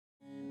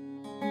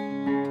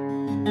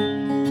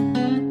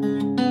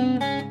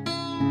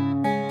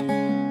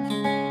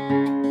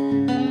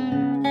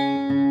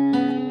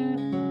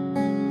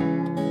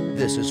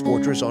This is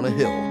Fortress on a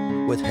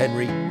Hill with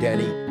Henry,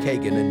 Danny,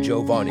 Kagan, and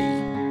Giovanni.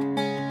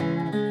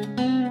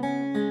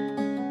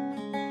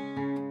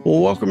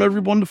 Well, welcome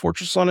everyone to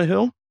Fortress on a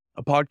Hill,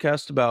 a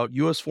podcast about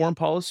U.S. foreign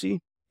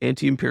policy,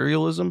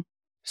 anti-imperialism,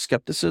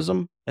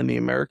 skepticism, and the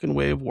American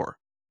way of war.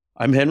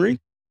 I'm Henry.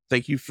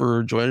 Thank you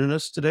for joining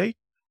us today.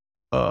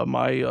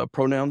 My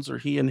pronouns are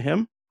he and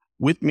him.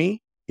 With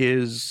me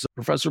is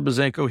Professor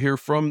Buzzanco here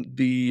from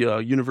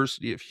the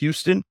University of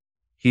Houston.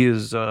 He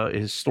is a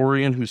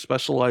historian who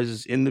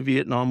specializes in the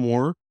Vietnam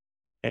War.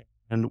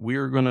 And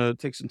we're going to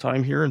take some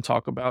time here and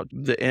talk about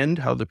the end,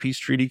 how the peace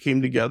treaty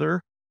came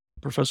together.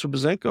 Professor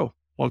Buzzanco,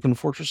 welcome to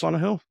Fortress on a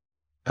Hill.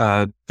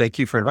 Thank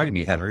you for inviting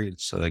me, Henry.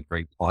 It's a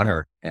great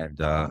honor and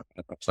a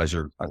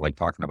pleasure. I like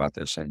talking about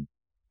this, and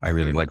I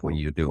really like what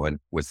you're doing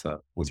with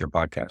your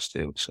podcast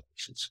too. So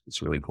it's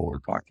really cool to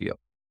talk to you.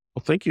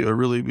 Well, thank you.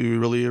 We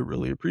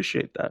really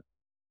appreciate that.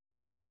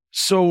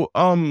 So,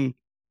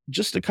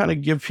 just to kind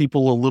of give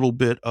people a little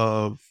bit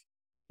of,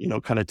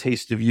 kind of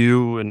taste of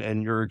you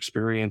and your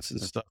experience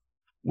and stuff,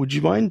 would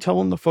you mind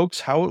telling the folks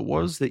how it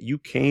was that you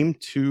came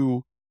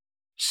to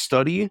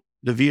study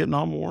the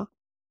Vietnam War?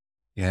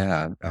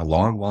 Yeah, a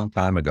long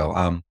time ago.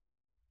 I'm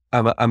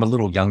a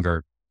little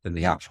younger than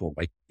the actual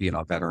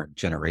veteran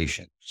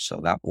generation, so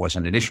that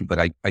wasn't an issue. But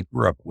I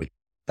grew up with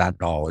that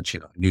knowledge. I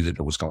knew that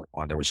it was going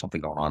on. There was something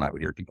going on. I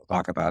would hear people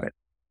talk about it,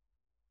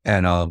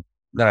 and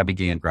then I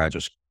began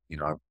graduate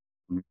school.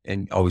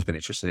 And always been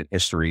interested in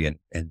history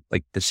and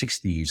like the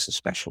 '60s,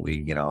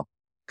 especially.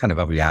 Kind of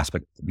every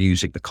aspect of the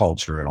music, the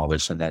culture, and all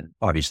this, and then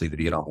obviously the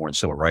Vietnam War and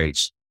civil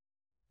rights.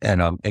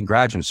 And in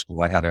graduate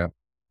school, I had a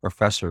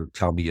professor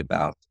tell me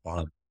about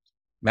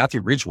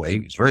Matthew Ridgway,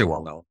 who's very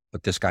well known,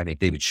 but this guy named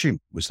David Shute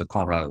was the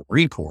Colorado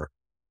Marine Corps.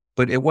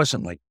 But it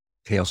wasn't like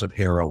tales of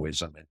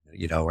heroism,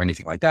 or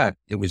anything like that.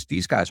 It was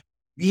these guys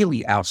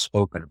really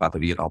outspoken about the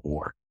Vietnam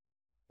War,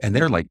 and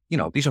they're like,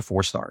 these are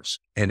 4-stars,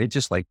 and it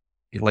just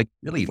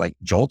really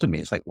jolted me.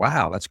 It's like,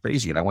 wow, that's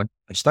crazy. And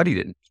I studied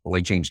it.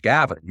 Like James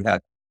Gavin, you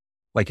had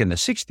like in the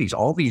 '60s,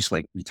 all these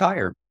like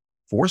retired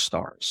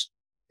 4-stars,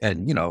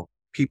 and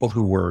people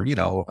who were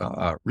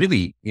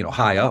really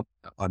high up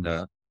on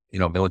the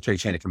military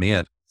chain of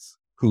command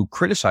who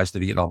criticized the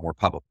Vietnam War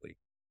publicly.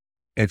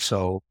 And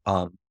so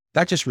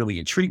that just really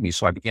intrigued me.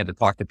 So I began to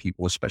talk to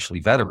people,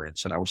 especially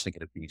veterans, and I was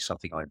thinking of doing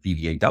something on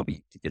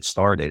VDAW to get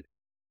started.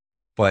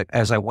 But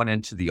as I went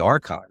into the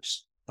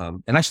archives,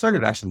 and I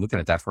started actually looking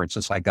at that, for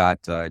instance, I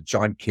got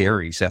John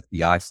Kerry's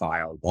FBI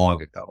file long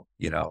ago,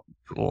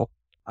 cool.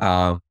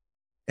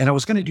 And I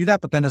was going to do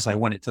that, but then as I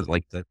went into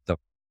like the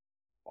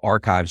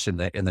archives in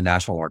the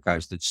National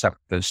Archives,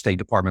 the State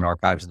Department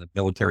archives and the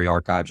military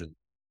archives and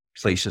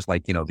places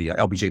like, the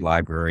LBJ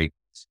Library,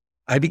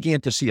 I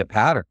began to see a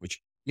pattern,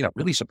 which,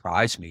 really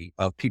surprised me,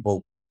 of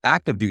people,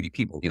 active duty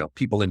people,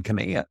 people in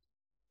command,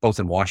 both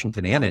in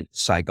Washington and in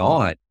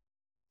Saigon,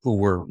 who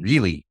were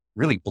really,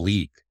 really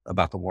bleak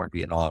about the war in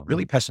Vietnam,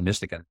 really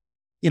pessimistic. And,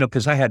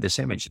 because I had this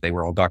image, they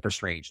were all Dr.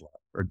 Strangelove,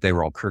 or they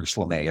were all Curtis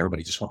LeMay.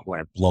 Everybody just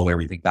wanted to blow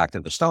everything back to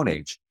the Stone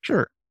Age.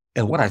 Sure.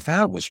 And what I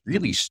found was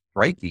really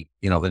striking,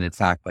 that in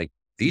fact, like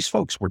these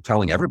folks were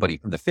telling everybody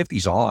from the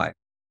 50s on,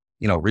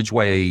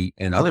 Ridgway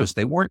and others,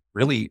 they weren't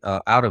really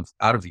out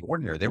of the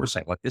ordinary. They were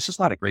saying, look, this is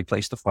not a great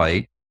place to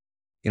fight.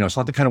 It's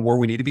not the kind of war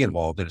we need to be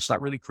involved in. It's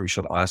not really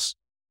crucial to us.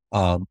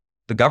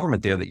 The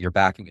government there that you're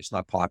backing is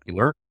not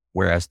popular,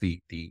 whereas the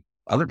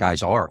other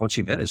guys are. Ho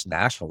Chi Minh is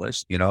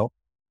nationalist,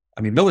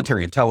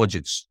 military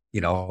intelligence,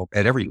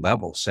 at every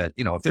level said,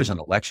 if there's an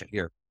election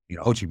here,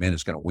 Ho Chi Minh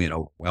is going to win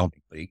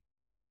overwhelmingly.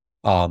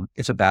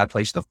 It's a bad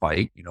place to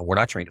fight. We're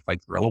not trained to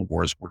fight guerrilla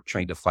wars. We're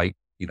trained to fight,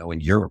 in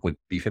Europe with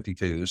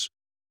B-52s.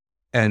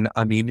 And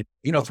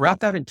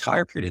throughout that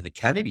entire period of the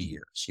Kennedy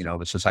years,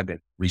 since I've been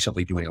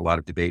recently doing a lot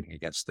of debating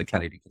against the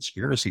Kennedy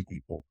conspiracy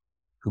people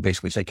who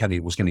basically say Kennedy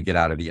was going to get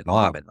out of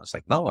Vietnam. And I was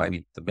like, no,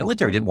 the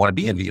military didn't want to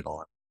be in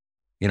Vietnam.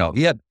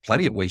 He had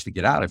plenty of ways to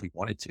get out if he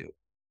wanted to,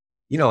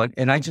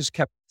 and I just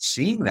kept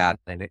seeing that,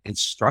 and it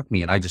struck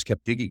me, and I just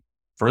kept digging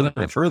further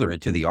and further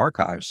into the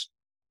archives.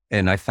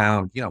 And I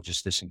found,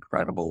 just this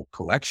incredible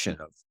collection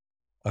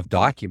of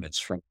documents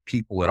from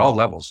people at all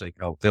levels,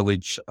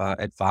 village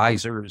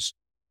advisors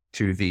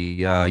to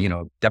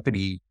the,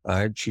 deputy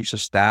chiefs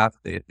of staff,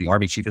 the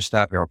Army chief of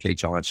staff, Harold K.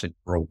 Johnson,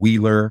 Earl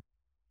Wheeler.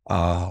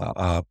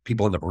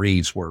 People in the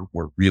Marines were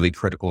really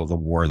critical of the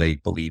war. They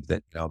believed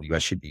that, the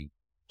U.S. should be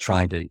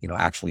trying to,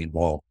 actually get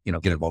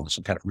involved in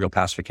some kind of real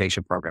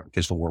pacification program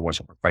because the war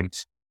wasn't worth fighting.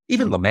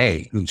 Even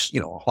LeMay, who's,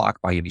 a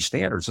hawk by any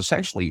standards,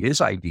 essentially his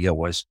idea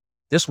was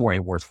this war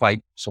ain't worth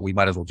fighting, so we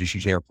might as well just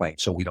use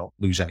airplanes so we don't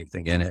lose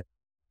anything in it,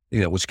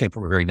 which came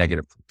from a very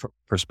negative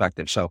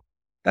perspective. So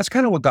that's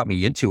kind of what got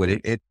me into it.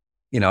 It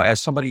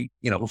as somebody,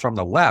 from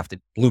the left,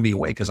 it blew me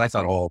away because I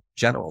thought all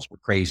generals were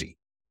crazy.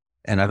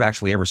 And I've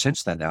actually ever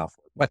since then now,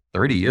 for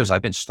 30 years,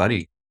 I've been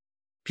studying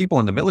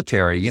people in the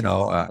military,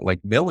 like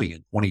Milley in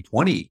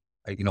 2020,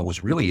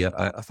 was really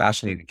a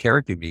fascinating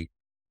character to me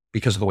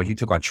because of the way he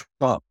took on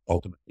Trump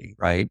ultimately,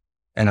 right?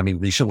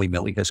 And recently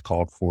Milley has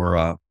called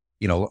for,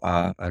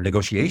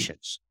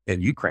 negotiations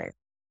in Ukraine.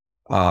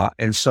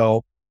 And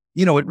so,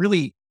 it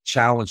really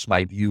challenged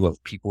my view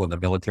of people in the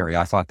military.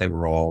 I thought they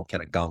were all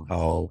kind of gung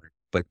ho,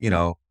 but,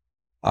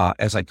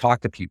 as I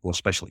talked to people,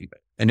 especially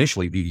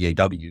initially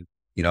VDAW,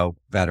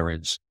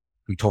 veterans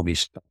who told me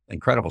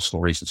incredible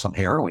stories and some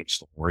harrowing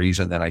stories.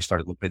 And then I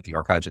started looking at the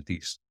archives of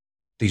these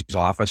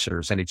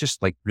officers, and it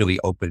just like really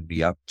opened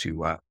me up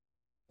to,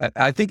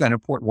 I think an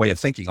important way of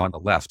thinking on the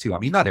left too. I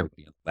mean, not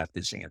everybody on the left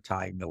is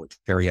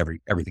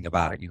anti-military, everything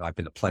about it. I've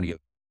been to plenty of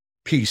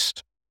peace,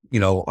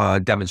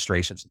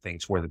 demonstrations and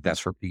things where the deaths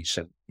for peace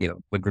and,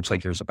 when groups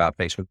like yours about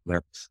Facebook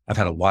there, I've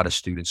had a lot of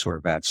students who are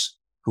vets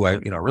who I,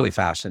 really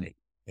fascinate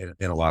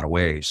in a lot of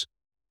ways.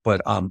 But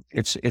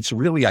it's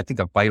really, I think,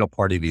 a vital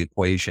part of the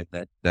equation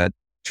that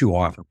too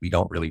often we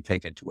don't really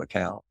take into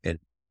account. And,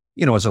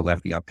 as a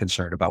lefty, I'm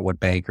concerned about what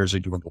bankers are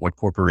doing, what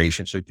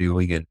corporations are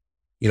doing, and,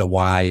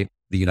 why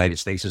the United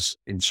States is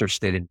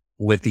interested in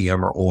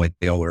lithium or oil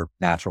or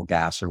natural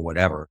gas or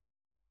whatever.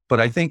 But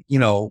I think,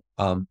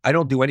 I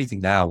don't do anything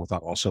now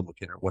without also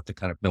looking at what the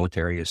kind of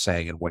military is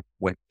saying and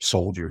what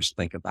soldiers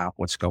think about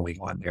what's going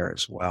on there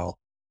as well.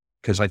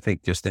 Because I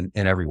think just in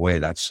every way,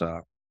 that's,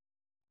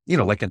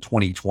 like in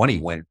 2020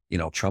 when,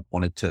 Trump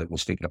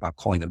was thinking about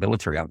calling the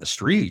military out of the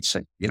streets,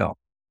 and,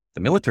 the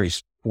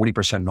military's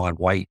 40%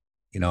 non-white,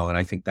 and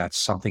I think that's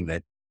something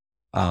that,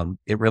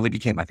 it really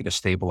became, I think, a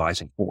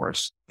stabilizing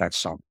force.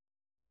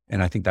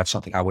 And I think that's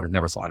something I would have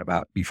never thought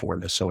about before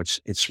this. So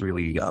it's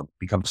really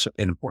become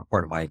an important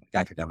part of my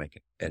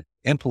academic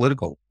and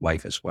political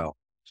life as well.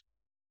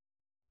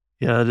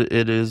 Yeah,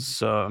 it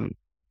is.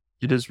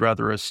 It is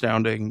rather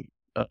astounding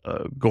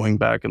going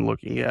back and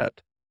looking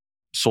at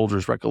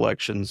soldiers'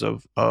 recollections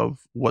of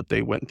what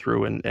they went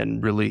through,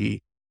 and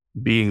really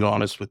being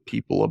honest with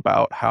people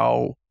about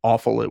how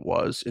awful it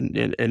was, and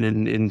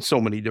in so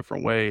many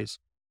different ways.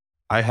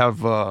 I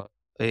have a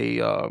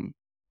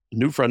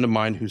new friend of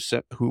mine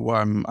who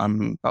I'm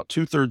about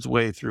 2/3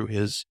 way through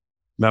his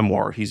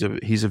memoir. He's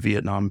a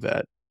Vietnam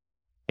vet,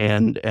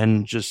 and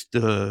just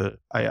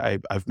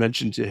I've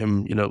mentioned to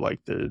him,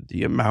 like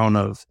the amount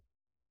of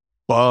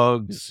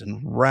bugs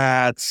and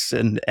rats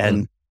and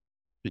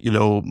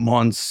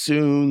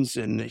monsoons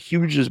and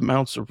huge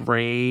amounts of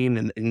rain,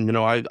 and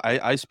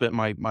I spent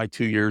my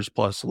 2 years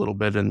plus a little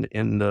bit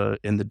in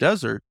the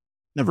desert.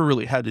 Never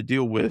really had to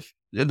deal with,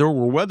 there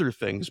were weather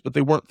things, but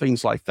they weren't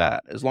things like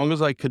that. As long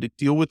as I could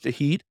deal with the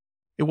heat,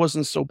 it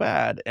wasn't so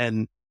bad.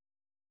 And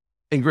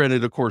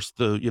granted, of course,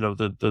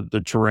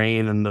 the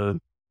terrain and the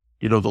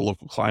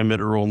local climate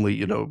are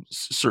only,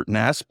 certain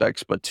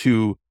aspects, but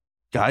to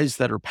guys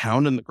that are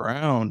pounding the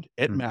ground,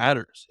 it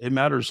matters. It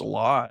matters a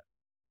lot.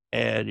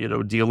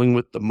 And, dealing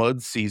with the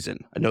mud season.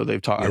 I know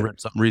they've talked, I read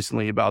something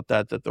recently about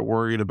that they're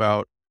worried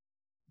about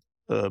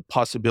the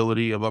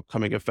possibility of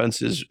upcoming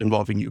offenses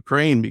involving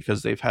Ukraine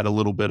because they've had a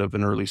little bit of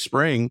an early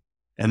spring.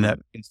 And that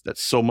means that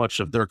so much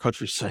of their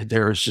countryside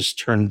there is just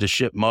turned to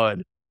shit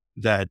mud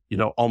that,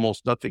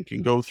 almost nothing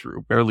can go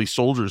through. Barely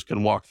soldiers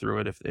can walk through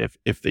it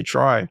if they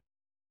try.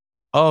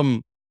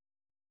 So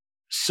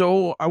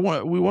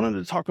we wanted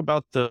to talk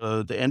about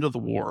the end of the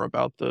war,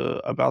 about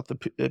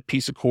the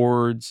peace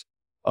accords,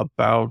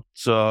 about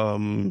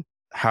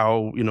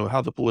how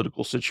the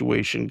political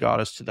situation got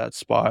us to that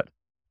spot.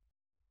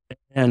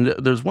 And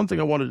there's one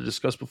thing I wanted to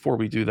discuss before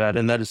we do that,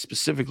 and that is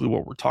specifically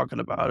what we're talking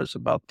about, is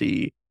about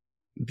the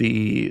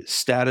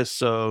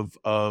status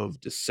of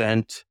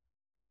dissent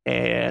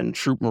and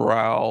troop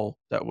morale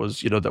that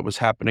was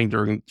happening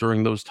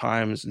during those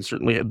times, and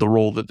certainly the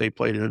role that they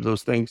played into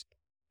those things.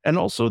 And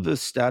also the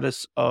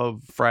status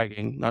of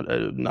fragging,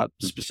 not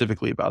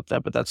specifically about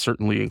that, but that's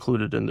certainly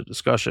included in the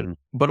discussion,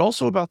 but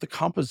also about the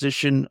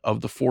composition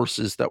of the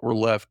forces that were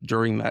left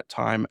during that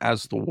time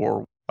as the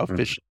war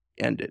officially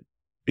ended.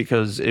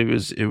 Because it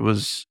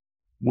was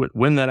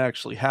when that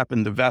actually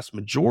happened, the vast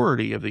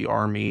majority of the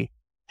army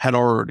had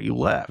already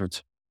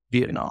left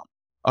Vietnam.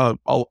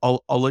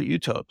 I'll let you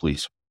tell it,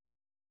 please.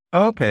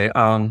 Okay.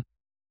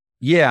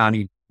 Yeah, I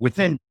mean,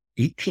 within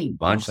 18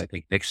 months, I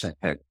think Nixon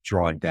had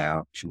drawn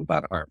down to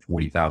about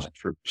 140,000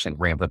 troops and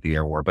ramped up the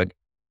air war. But,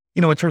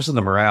 in terms of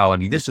the morale, I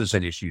mean, this is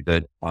an issue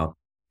that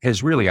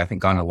has really, I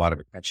think, gotten a lot of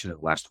attention in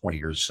the last 20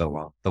 years.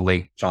 So the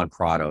late John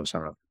Prados, I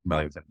don't know if you're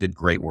familiar with him, did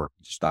great work.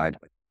 He just died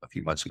a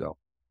few months ago.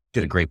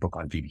 Did a great book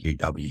on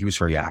VDAW. He was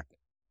very active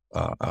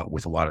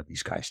with a lot of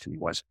these guys too. He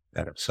was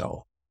better.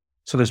 So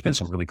there's been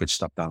some really good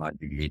stuff done on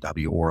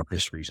VDAW, oral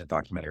histories and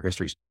documentary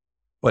histories.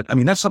 But I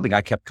mean, that's something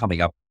I kept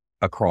coming up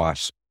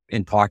across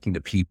in talking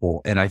to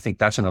people. And I think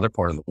that's another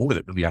part of the war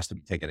that really has to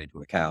be taken into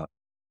account.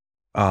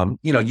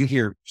 You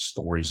hear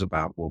stories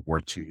about World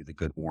War II, the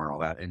good war and all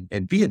that.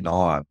 And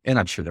Vietnam, and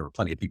I'm sure there were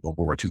plenty of people in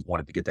World War II who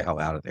wanted to get the hell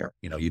out of there.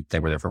 They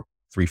were there for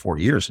 3-4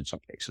 years in some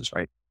cases,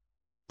 right?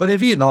 But in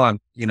Vietnam,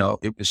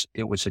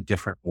 it was a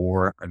different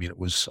war. I mean, it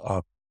was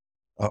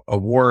a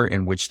war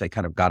in which they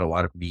kind of got a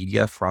lot of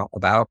media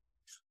about.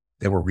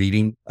 They were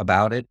reading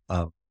about it.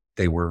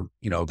 They were,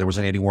 there was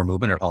an anti-war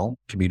movement at home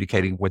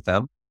communicating with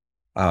them.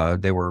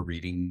 They were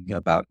reading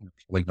about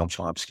like Noam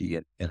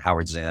Chomsky and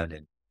Howard Zinn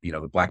and,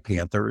 the Black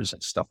Panthers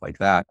and stuff like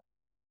that.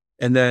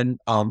 And then,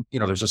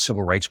 there's a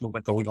civil rights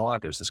movement going on.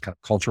 There's this kind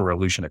of cultural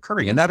revolution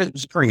occurring, and that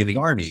is occurring in the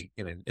army,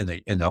 in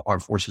the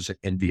armed forces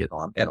in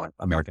Vietnam and on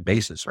American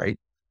bases, right?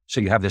 So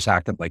you have this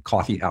active like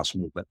coffee house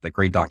movement, the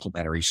great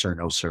documentary Sir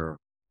No Sir,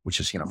 which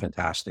is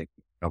fantastic.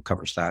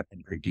 Covers that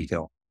in great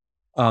detail.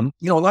 A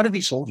lot of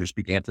these soldiers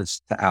began to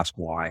ask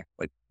why,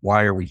 like,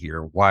 why are we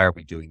here? Why are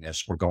we doing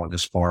this? We're going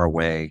this far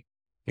away.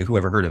 If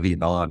whoever heard of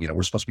Vietnam,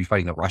 we're supposed to be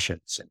fighting the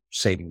Russians and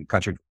saving the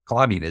country from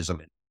communism.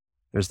 And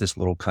there's this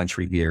little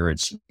country here.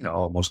 It's,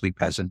 mostly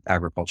peasant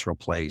agricultural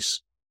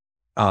place.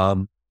 At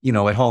home,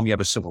 you have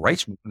a civil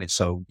rights movement. And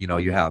so,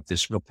 you have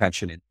this real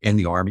tension in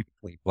the army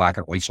between black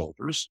and white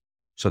soldiers.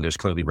 So there's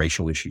clearly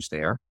racial issues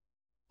there.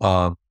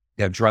 You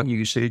have drug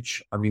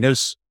usage. I mean,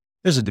 there's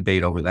a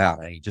debate over that.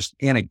 I mean, just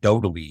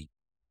anecdotally,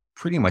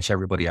 pretty much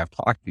everybody I've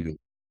talked to,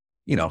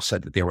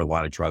 said that there were a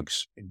lot of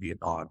drugs in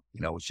Vietnam.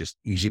 It was just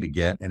easy to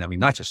get. And I mean,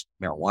 not just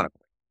marijuana,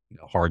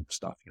 but, hard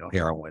stuff,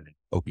 heroin and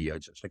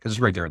opioids, because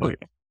it's right there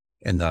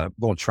in the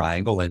little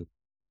triangle. And,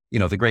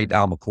 the great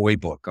Al McCoy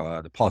book,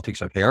 The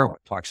Politics of Heroin,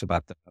 talks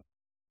about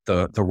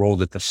the role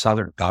that the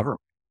Southern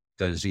government,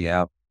 the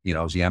Ziem,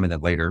 and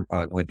then later,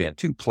 Lit Band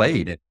 2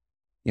 played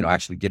in,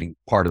 actually getting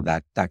part of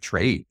that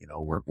trade,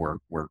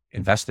 we're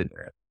invested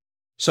in it.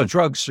 So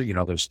drugs,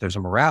 there's a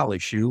morale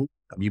issue.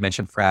 You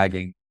mentioned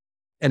fragging.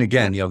 And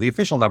again, the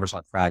official numbers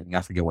on fragging,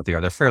 I forget what they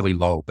are. They're fairly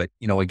low, but,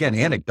 again,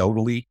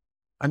 anecdotally,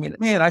 I mean,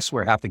 man, I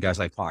swear half the guys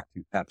I talked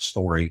to have a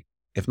story,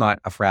 if not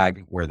a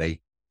frag, where they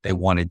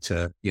wanted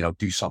to,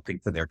 do something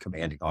to their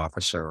commanding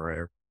officer,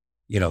 or,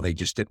 they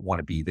just didn't want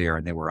to be there.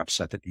 And they were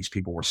upset that these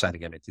people were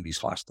sending them into these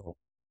hostile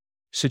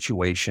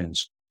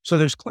situations. So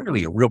there's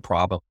clearly a real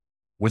problem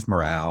with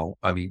morale.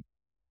 I mean,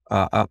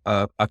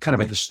 a kind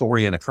of a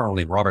historian, a colonel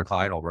named Robert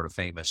Heidel, wrote a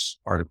famous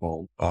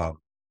article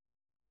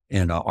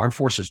in Armed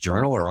Forces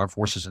Journal or Armed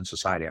Forces in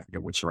Society, I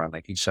forget which, around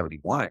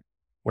 1971,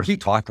 where he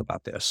talked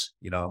about this.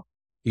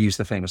 He used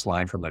the famous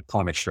line from the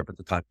comic strip at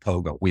the time,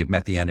 Pogo, "We have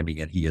met the enemy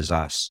and he is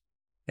us."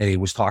 And he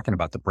was talking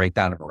about the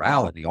breakdown of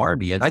morale in the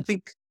army. And I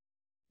think,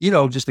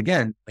 just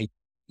again, I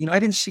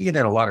didn't see it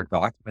in a lot of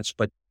documents,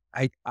 but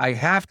I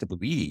have to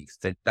believe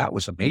that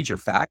was a major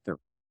factor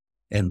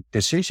in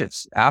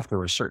decisions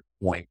after a certain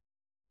point.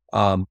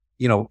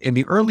 In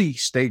the early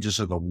stages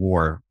of the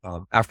war,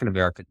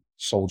 African-American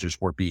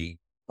soldiers were being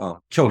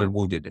killed and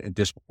wounded in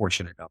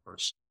disproportionate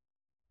numbers.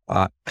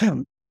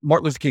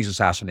 Martin Luther King's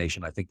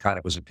assassination, I think, kind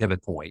of was a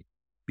pivot point,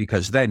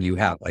 because then you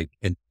have, like,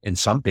 in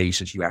some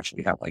bases, you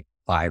actually have like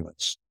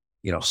violence.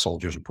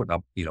 Soldiers were putting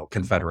up,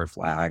 Confederate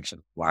flags,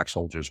 and black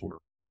soldiers were,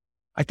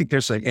 I think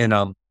there's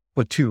in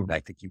Platoon, I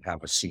think you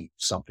have a scene,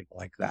 something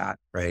like that.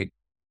 Right.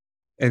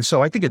 And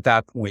so I think at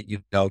that point,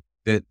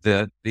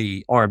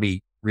 the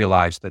army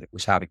realized that it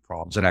was having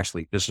problems. And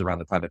actually, this is around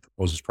the time it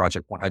proposes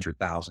Project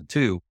 100,000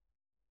 too,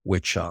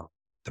 which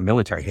the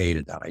military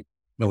hated that night.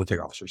 Military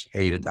officers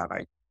hated that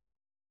night.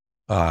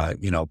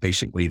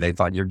 Basically they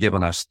thought, you're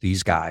giving us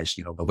these guys,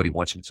 nobody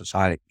wants in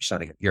society. You're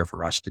sending it here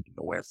for us to deal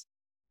with,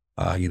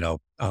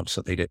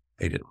 so they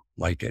didn't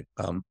like it.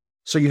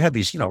 So you had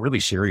these, really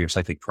serious,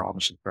 I think,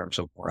 problems in terms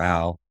of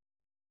morale,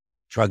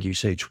 drug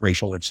usage,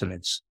 racial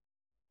incidents.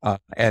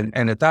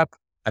 And at that,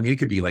 I mean, it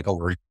could be like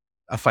over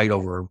a fight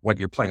over what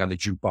you're playing on the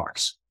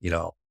jukebox,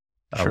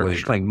 whether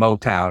you're playing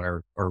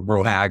Motown or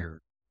Merle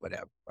Haggard,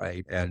 whatever.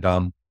 Right.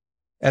 And,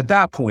 at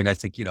that point, I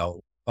think,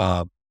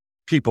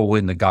 people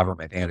in the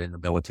government and in the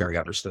military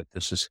understood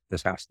this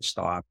has to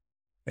stop.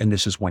 And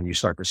this is when you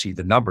start to see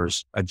the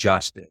numbers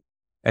adjusted.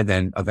 And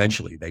then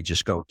eventually they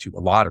just go to a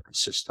lottery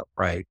system,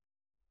 right?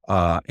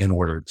 In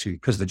order to,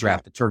 because the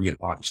draft deterrent,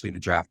 obviously the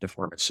draft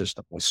deferment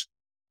system was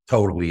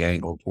totally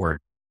angled toward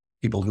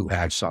people who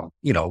had some,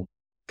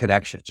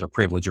 connections or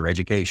privilege or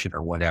education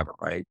or whatever,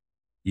 right?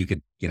 You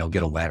could,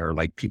 get a letter,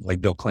 like people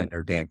like Bill Clinton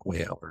or Dan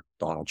Quayle or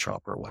Donald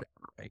Trump or whatever,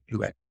 right?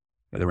 Who had,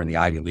 they were in the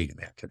Ivy League and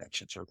they had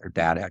connections, or their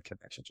dad had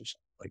connections or something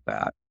like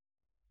that.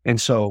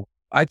 And so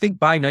I think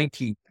by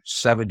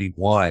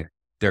 1971,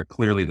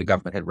 clearly the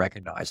government had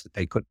recognized that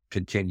they couldn't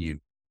continue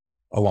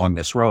along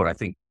this road. I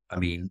think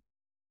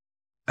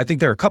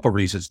there are a couple of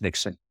reasons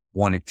Nixon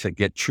wanted to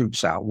get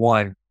troops out.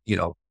 One,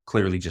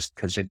 clearly just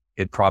because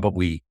it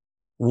probably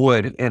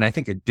would, and I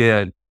think it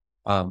did,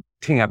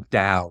 tamp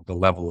down the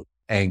level of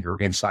anger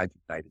inside the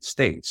United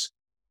States.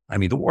 I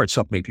mean, the war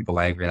itself made people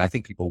angry, and I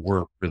think people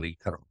were really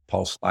kind of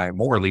repulsed by it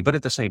morally. But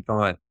at the same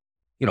time,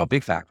 a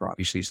big factor,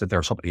 obviously, is that there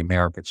are so many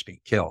Americans being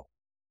killed.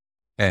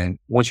 And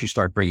once you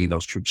start bringing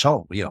those troops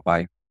home,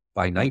 by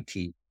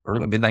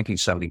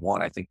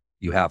mid-1971, I think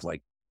you have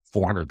like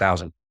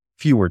 400,000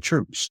 fewer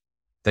troops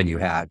than you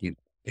had in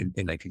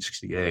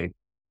 1968.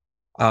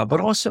 But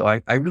also,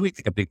 I really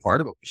think a big part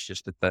of it was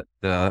just that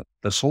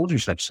the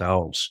soldiers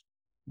themselves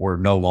were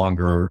no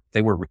longer,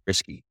 they were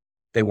risky.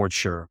 They weren't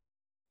sure.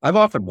 I've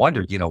often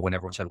wondered, when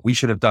everyone said, we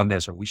should have done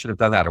this, or we should have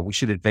done that, or we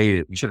should have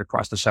invaded, we should have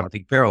crossed the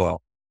 17th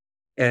parallel.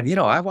 And,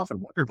 I've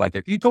often wondered, like,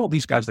 if you told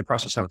these guys to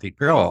cross the 17th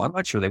parallel, I'm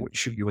not sure they wouldn't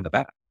shoot you in the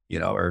back,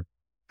 or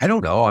I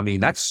don't know. I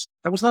mean, that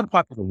was not a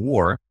popular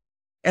war.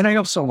 And I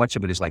know so much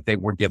of it is like they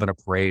weren't given a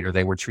parade or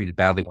they were treated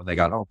badly when they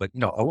got home. But,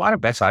 a lot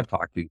of vets I've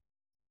talked to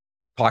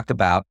talked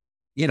about,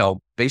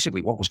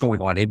 basically what was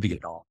going on in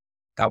Vietnam.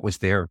 That was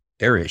their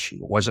issue.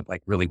 It wasn't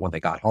like really when they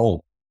got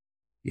home.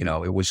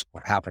 It was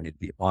what happened in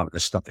Vietnam, the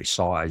stuff they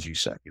saw, as you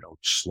said,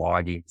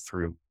 slogging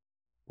through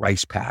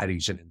rice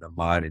paddies and in the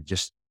mud, and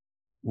just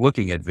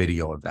looking at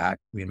video of that,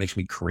 it makes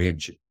me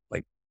cringe,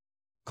 like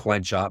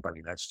clench up. I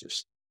mean, that's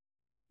just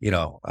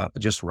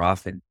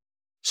rough. And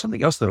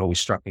something else that always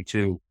struck me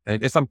too,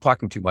 and if I'm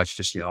talking too much,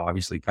 just,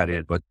 obviously cut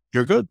in, but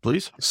You're good,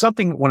 please.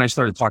 something when I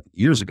started talking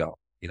years ago,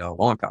 a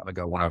long time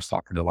ago when I was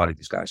talking to a lot of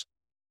these guys,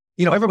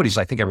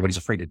 I think everybody's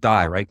afraid to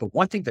die, right? But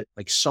one thing that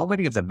like so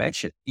many of them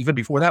mentioned, even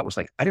before that, was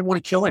like, I didn't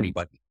want to kill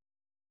anybody.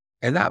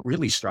 And that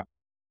really struck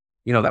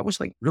me. That was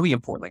like really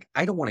important. Like,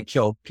 I don't want to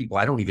kill people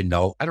I don't even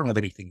know. I don't have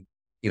anything,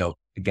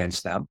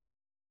 against them.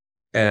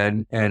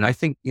 And I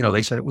think,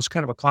 they said it was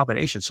kind of a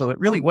combination. So it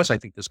really was, I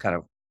think, this kind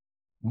of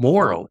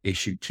moral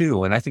issue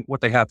too. And I think what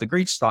they have, the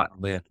great Stoughton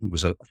Lynn, who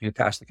was a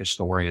fantastic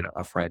historian,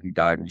 a friend who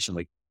died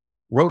recently,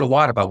 wrote a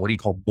lot about what he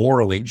called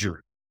moral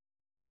injury,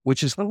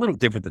 which is a little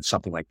different than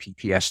something like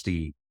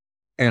PTSD.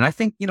 And I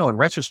think, in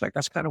retrospect,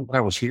 that's kind of what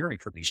I was hearing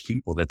from these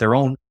people, that their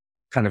own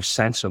kind of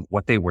sense of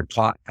what they were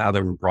taught, how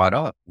they were brought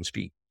up, was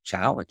being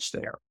challenged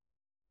there.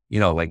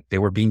 Like they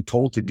were being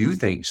told to do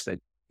things that,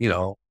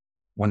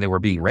 when they were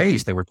being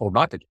raised, they were told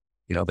not to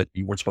do, that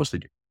you weren't supposed to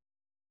do.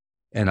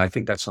 And I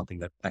think that's something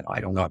that, I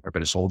don't know, I've never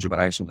been a soldier, but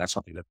I assume that's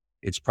something that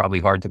it's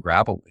probably hard to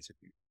grapple with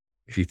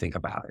if you think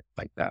about it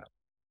like that.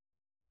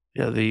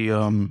 Yeah,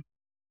 the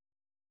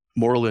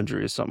moral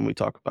injury is something we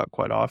talk about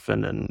quite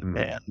often,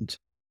 and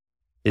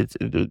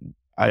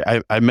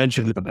I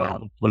mentioned it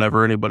about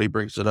whenever anybody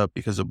brings it up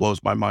because it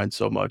blows my mind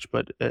so much.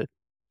 But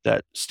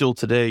that still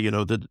today,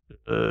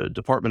 the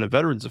Department of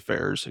Veterans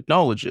Affairs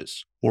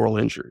acknowledges moral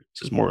injury. It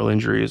says moral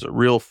injury is a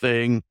real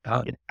thing.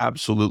 It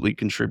absolutely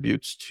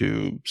contributes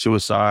to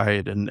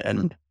suicide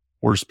and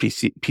worse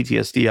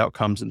PTSD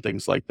outcomes and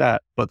things like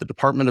that. But the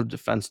Department of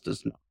Defense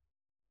does not.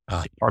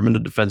 The Department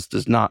of Defense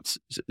does not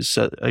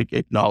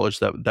acknowledge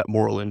that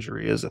moral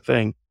injury is a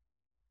thing.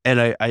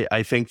 And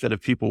I think that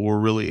if people were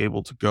really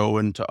able to go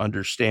and to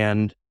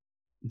understand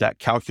that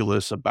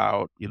calculus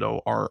about,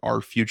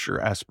 our future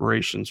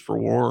aspirations for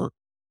war,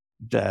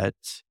 that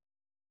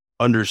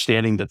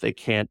understanding that they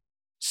can't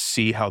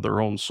see how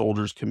their own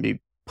soldiers can be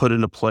put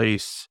in a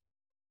place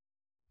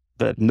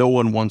that no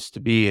one wants to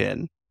be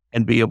in,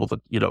 and be able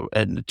to,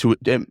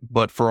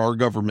 but for our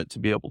government to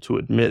be able to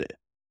admit it.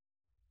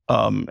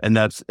 And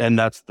that's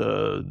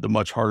the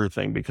much harder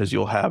thing, because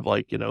you'll have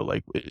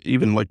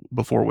even like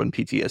before, when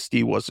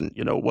PTSD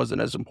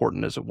wasn't as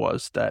important as it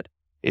was, that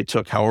it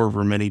took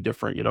however many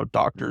different,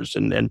 doctors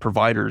and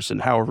providers in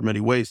however many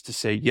ways to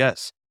say,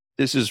 yes,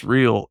 this is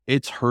real.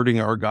 It's hurting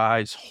our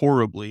guys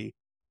horribly.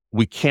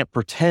 We can't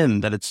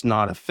pretend that it's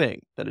not a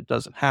thing, that it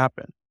doesn't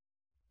happen.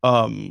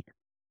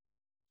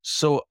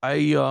 So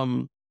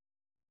I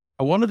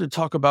wanted to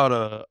talk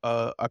about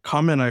a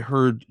comment I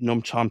heard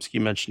Noam Chomsky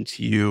mention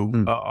to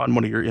you on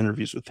one of your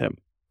interviews with him.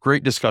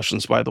 Great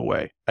discussions, by the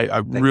way. I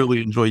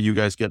really enjoy you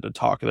guys getting to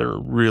talk. They're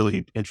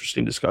really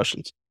interesting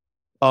discussions.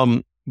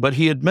 But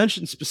he had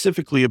mentioned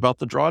specifically about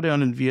the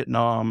drawdown in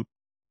Vietnam,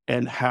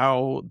 and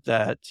how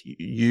that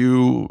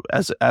you,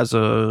 as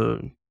a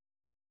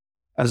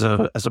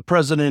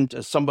president,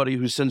 as somebody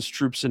who sends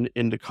troops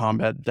into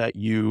combat, that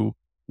you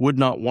would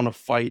not want to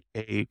fight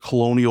a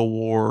colonial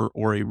war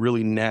or a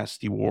really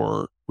nasty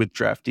war with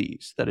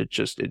draftees, that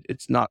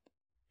it's not,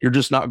 you're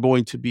just not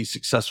going to be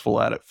successful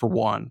at it, for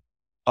one.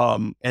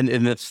 And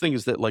the thing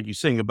is that, like you're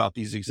saying about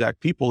these exact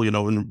people,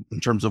 in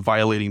terms of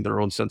violating their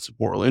own sense of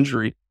moral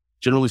injury,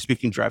 generally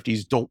speaking,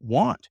 draftees don't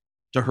want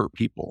to hurt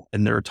people.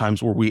 And there are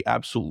times where we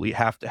absolutely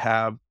have to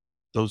have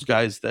those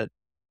guys that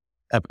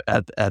at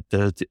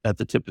the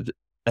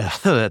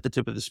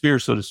tip of the spear,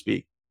 so to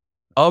speak.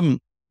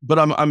 But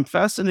I'm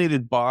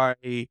fascinated by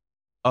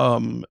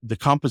the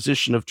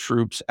composition of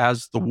troops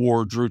as the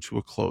war drew to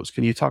a close.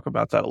 Can you talk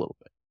about that a little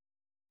bit?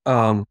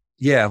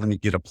 Yeah, let me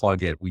get a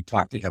plug in. We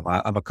talked to him.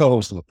 I'm a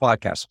co-host of a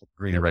podcast,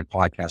 Green and Red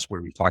podcast,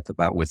 where we talked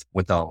about with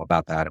them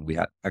about that, and we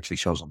had actually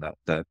shows on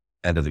the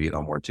end of the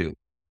Vietnam War too.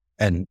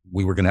 And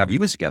we were going to have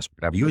you as a guest.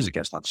 We're going to have you as a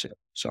guest on SIP.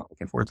 So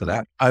looking forward to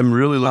that. I'm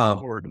really looking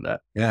forward to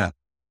that. Yeah.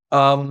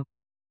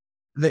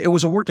 It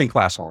was a working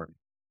class army.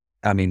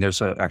 I mean,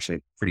 there's actually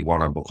a pretty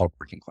well-known book called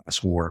Working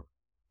Class War.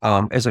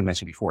 As I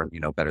mentioned before,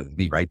 better than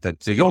me, right?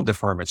 The old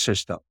deferment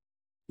system,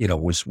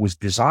 was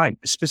designed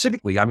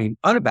specifically,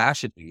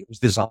 unabashedly, it was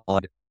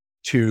designed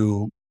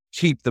to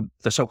keep the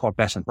so-called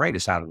best and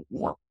brightest out of the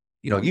war.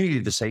 You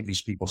needed to save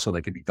these people so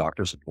they could be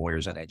doctors and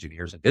lawyers and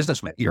engineers and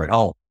businessmen here at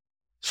home.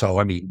 So,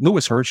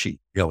 Louis Hershey,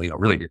 really,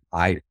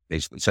 I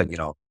basically said,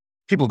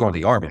 people going to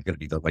the army are going to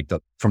be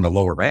from the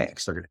lower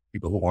ranks. They're going to be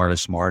people who aren't as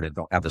smart and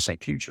don't have the same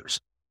futures.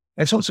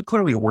 And so it's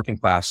clearly a working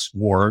class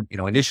war.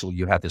 Initially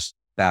you had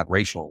that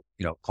racial,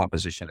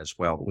 composition as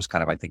well. It was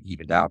kind of, I think,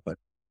 evened out. But,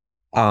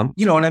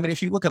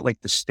 if you look at the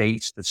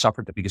states that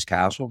suffered the biggest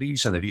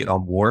casualties in the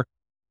Vietnam War,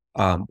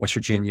 West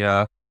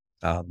Virginia,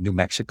 New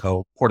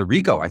Mexico, Puerto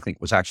Rico, I think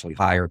was actually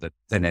higher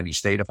than any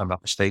state, if I'm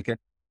not mistaken.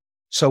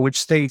 So which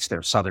states,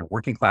 they're Southern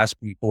working class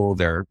people,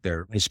 they're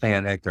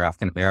Hispanic, they're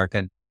African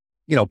American,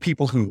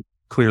 people who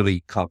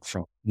clearly come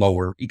from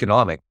lower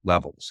economic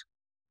levels.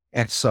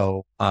 And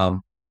so,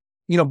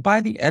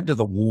 by the end of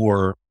the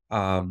war,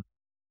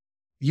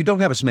 you don't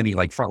have as many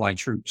like frontline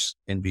troops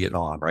in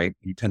Vietnam, right?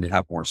 You tend to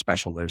have more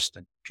specialists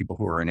and people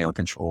who are in air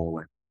control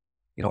and,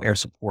 air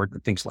support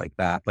and things like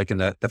that. Like in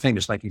the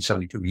famous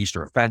 1972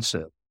 Eastern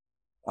Offensive,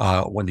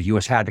 when the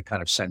U.S. had to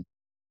kind of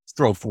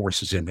throw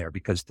forces in there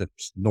because the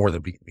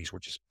northern Vietnamese were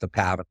the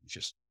PAV was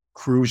just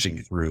cruising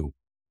through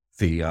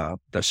the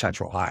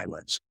Central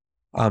Highlands.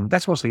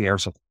 That's mostly air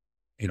support.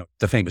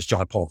 The famous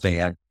John Paul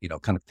Van,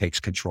 kind of takes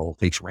control,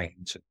 takes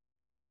reins.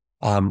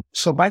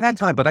 So by that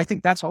time, but I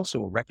think that's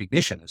also a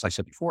recognition. As I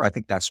said before, I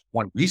think that's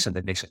one reason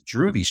that Nixon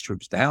drew these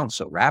troops down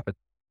so rapidly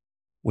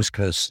was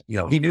because,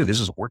 he knew this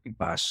is a working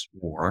class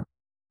war.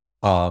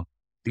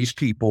 These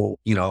people,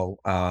 in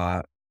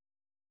the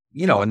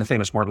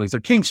famous Martin Luther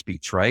King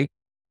speech, right?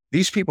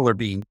 These people are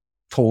being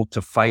told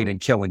to fight and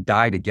kill and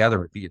die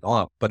together in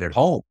Vietnam, but at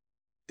home,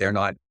 they're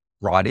not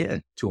brought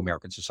in to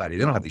American society.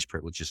 They don't have these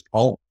privileges at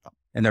home.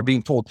 And they're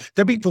being told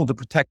to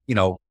protect,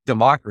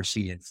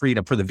 democracy and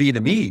freedom for the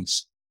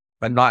Vietnamese,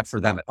 but not for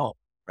them at home.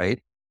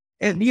 Right.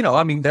 And,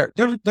 they're,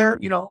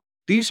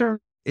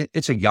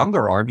 it's a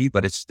younger army,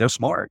 but they're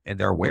smart and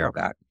they're aware of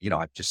that.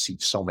 I've just seen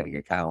so many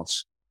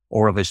accounts,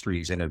 oral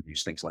histories,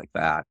 interviews, things like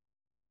that.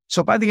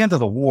 So by the end of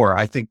the war,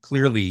 I think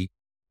clearly,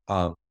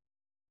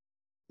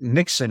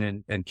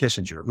 Nixon and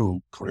Kissinger,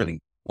 who clearly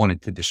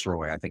wanted to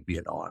destroy, I think,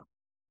 Vietnam,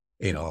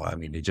 they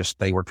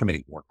were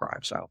committing war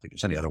crimes. I don't think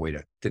there's any other way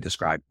to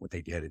describe what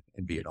they did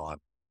in Vietnam.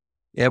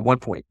 At one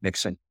point,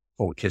 Nixon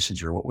told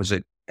Kissinger, what was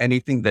it?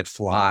 Anything that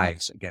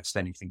flies against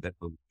anything that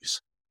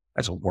moves.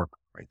 That's a war crime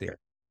right there.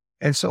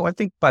 And so I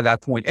think by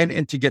that point,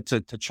 and to get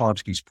to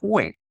Chomsky's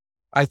point,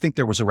 I think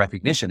there was a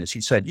recognition, as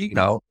he said,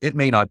 it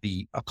may not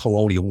be a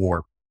colonial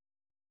war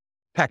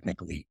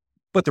technically,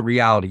 but the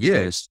reality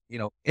is,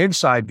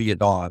 inside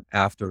Vietnam,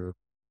 after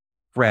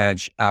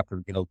French,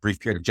 after, brief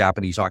period of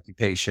Japanese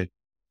occupation,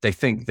 they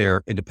think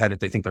they're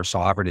independent. They think they're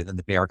sovereign. And then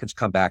the Americans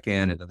come back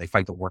in and then they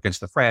fight the war against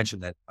the French.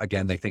 And then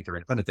again, they think they're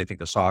independent. They think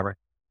they're sovereign.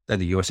 Then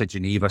the U.S. at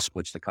Geneva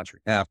splits the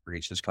country in half,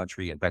 creates this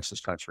country, invents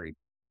this country.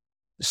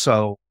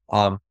 So,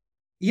 in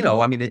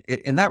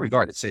that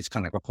regard, it's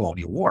kind of like a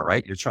colonial war,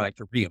 right? You're trying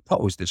to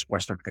reimpose this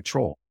Western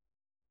control.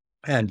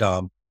 And,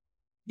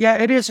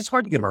 it is. It's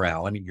hard to get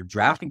morale. You're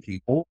drafting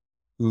people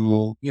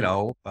who,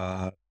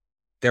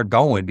 they're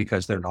going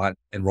because they're not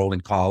enrolled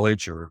in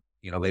college or,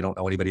 they don't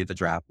know anybody at the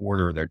draft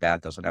board or their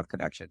dad doesn't have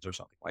connections or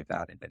something like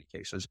that in many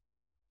cases.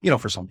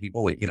 For some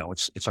people,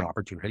 it's an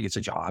opportunity. It's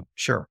a job.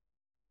 Sure.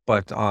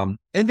 But, and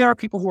there are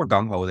people who are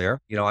gung-ho there.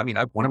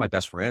 One of my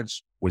best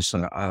friends was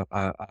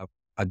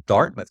a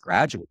Dartmouth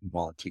graduate who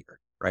volunteered,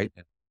 right?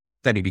 And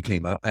then he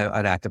became an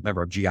active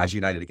member of GIs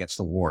United Against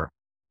the War.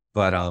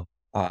 But,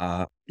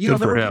 there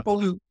were people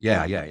who,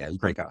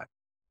 great guy.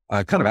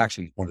 Kind of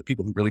actually one of the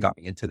people who really got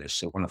me into this.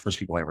 So one of the first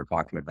people I ever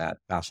talked to him, that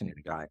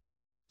fascinating guy.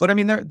 But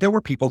there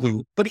were people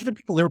there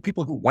were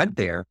people who went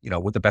there,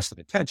 with the best of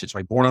intentions,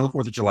 right? Born on the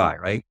 4th of July,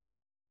 right?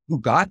 Who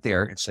got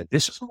there and said,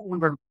 this is what we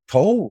were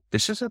told.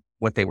 This isn't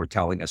what they were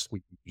telling us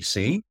we'd be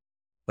seeing.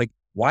 Like,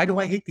 why do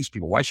I hate these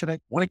people? Why should I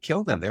want to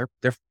kill them? They're,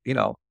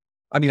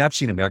 I've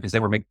seen Americans, they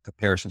were making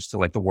comparisons to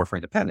like the War for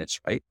Independence,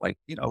 right? Like,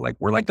 like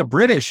we're like the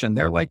British and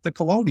they're like the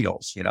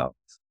colonials,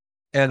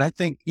 And I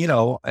think,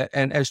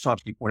 and as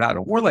Chomsky pointed out, in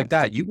a war like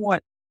that, you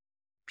want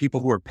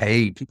people who are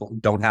paid, people who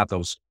don't have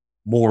those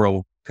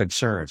moral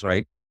concerns,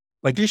 right?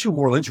 Like the issue of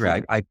moral injury,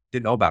 I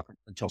didn't know about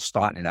until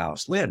Stoughton and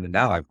Alice Lynn, and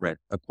now I've read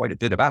quite a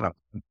bit about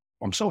them.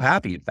 I'm so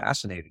happy and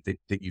fascinated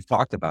that you've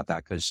talked about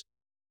that because,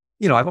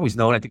 I've always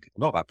known, I think people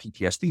know about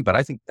PTSD, but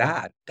I think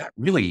that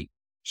really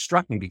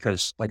struck me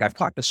because like I've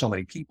talked to so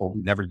many people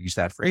who never use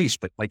that phrase,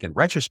 but like in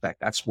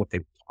retrospect, that's what they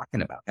were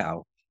talking about,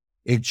 how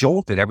it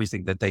jolted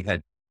everything that they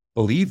had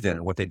believed in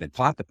and what they've been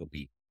taught to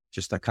believe,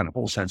 just that kind of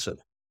whole sense of,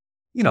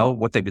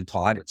 what they've been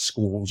taught at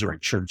schools or in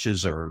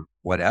churches or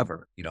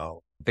whatever,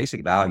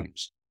 basic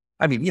values.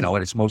 And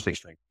it's mostly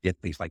straight, get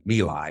things like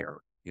My Lai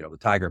or, the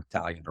Tiger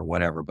Battalion or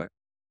whatever. But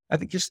I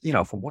think just,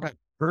 from what I've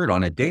heard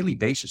on a daily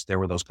basis, there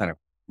were those kind of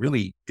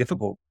really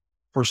difficult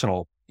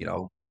personal,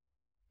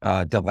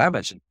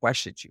 dilemmas and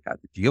questions you had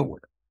to deal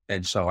with.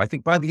 And so I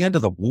think by the end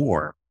of the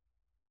war,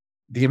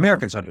 the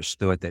Americans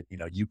understood that,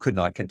 you could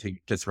not continue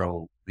to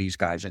throw these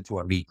guys into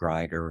a meat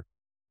grinder.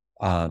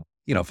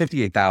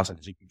 58,000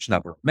 is a huge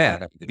number of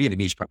men. The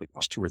Vietnamese probably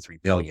lost 2 or 3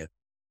 million.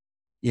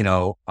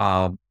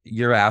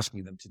 You're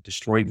asking them to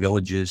destroy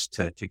villages,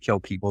 to kill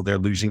people. They're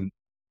losing.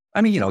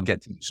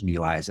 Get to use My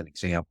Lai as an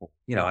example.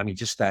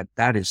 Just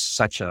that is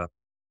such a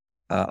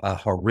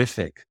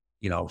horrific,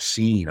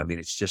 scene.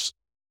 It's just,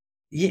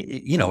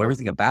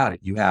 everything about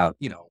it. You have,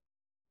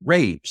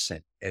 rapes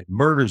and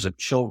murders of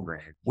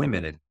children and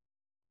women and,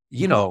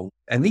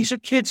 and these are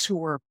kids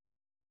who are,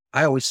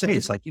 I always say,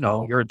 it's like,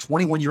 you're a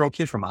 21-year-old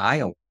kid from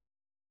Iowa,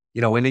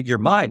 and in your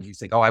mind, you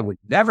think, oh, I would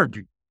never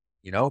do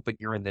but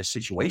you're in this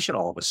situation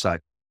all of a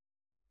sudden.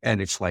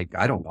 And it's like,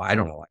 I don't know. I've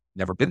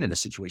never been in a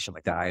situation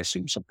like that. I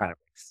assume some kind of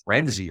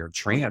frenzy or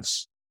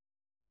trance,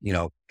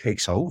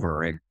 takes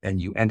over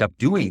and you end up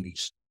doing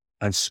these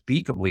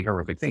unspeakably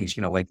horrific things,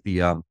 like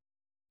the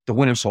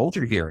Winter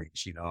Soldier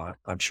hearings,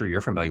 I'm sure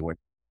you're familiar with,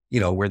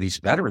 where these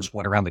veterans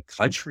went around the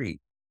country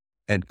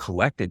and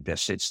collected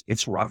this.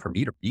 It's rough for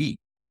me to read,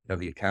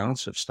 the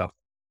accounts of stuff,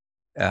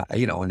 and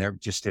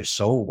they're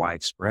so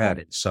widespread.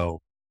 And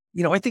so,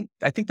 I think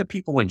the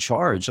people in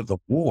charge of the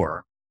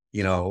war,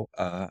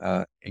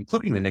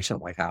 including the Nixon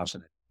White House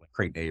and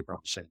Creighton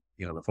Abrams and,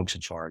 the folks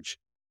in charge,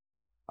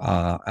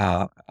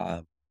 I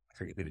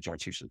forget who the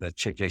Joint Chiefs, the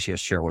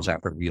JCS chair was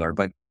after Wheeler,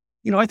 but,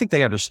 I think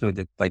they understood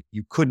that like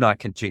you could not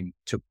continue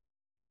to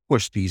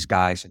push these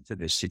guys into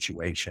this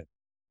situation,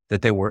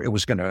 that it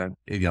was going to,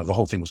 the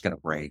whole thing was going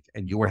to break,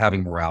 and you were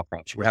having morale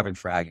problems, you were having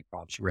fragging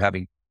problems, you were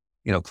having,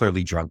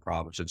 clearly drug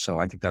problems. And so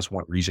I think that's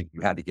one reason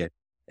you had to get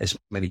as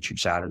many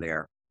troops out of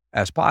there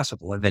as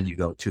possible. And then you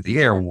go to the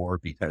air war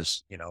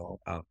because,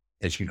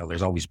 as you know,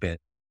 there's always been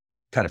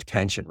kind of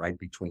tension, right,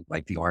 between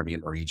like the Army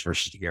and Marines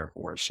versus the Air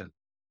Force. And,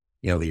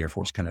 the Air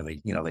Force kind of,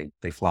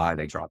 they fly,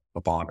 they drop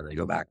a bomb and they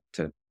go back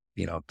to,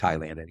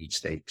 Thailand and eat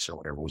steaks or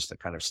whatever was the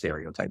kind of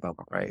stereotype of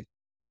it, right?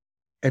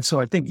 And so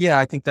I think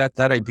that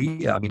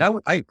idea, I mean,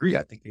 I agree.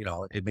 I think,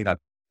 it may not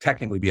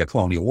technically be a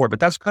colonial war,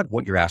 but that's kind of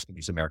what you're asking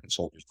these American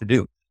soldiers to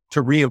do,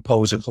 to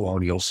reimpose a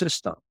colonial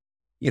system.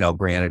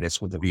 Granted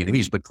it's with the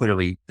Vietnamese, but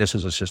clearly this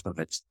is a system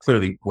that's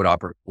clearly would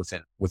operate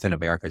within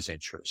America's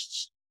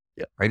interests.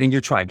 Yeah. Right. And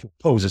you're trying to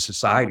impose a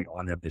society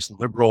on them, this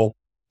liberal,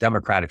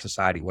 democratic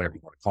society, whatever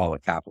you want to call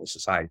it, capitalist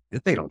society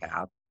that they don't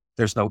have.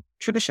 There's no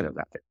tradition of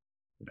that,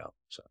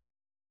 so.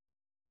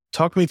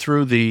 Talk me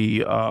through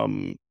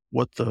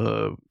what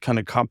the kind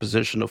of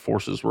composition of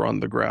forces were on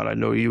the ground. I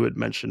know you had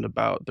mentioned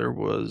about there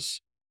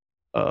was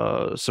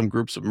some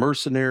groups of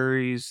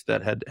mercenaries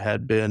that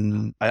had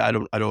been, I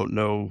don't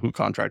know who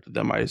contracted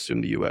them. I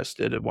assume the U.S.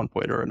 did at one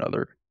point or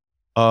another.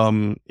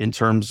 In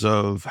terms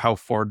of how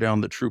far down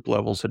the troop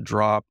levels had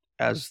dropped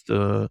as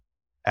the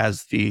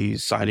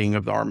signing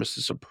of the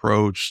armistice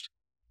approached.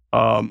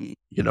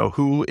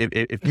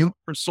 If you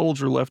were a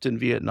soldier left in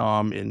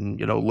Vietnam in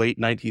late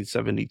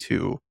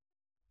 1972,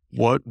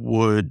 what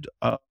would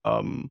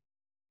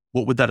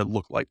that have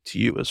looked like to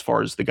you as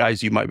far as the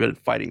guys you might have been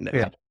fighting there?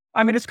 Yeah.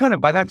 I mean, it's kind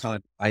of, by that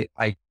time,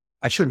 I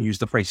shouldn't use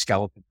the phrase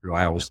skeleton crew.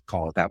 I always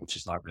call it that, which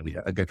is not really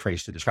a good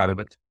phrase to describe it,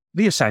 but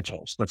the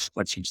essentials.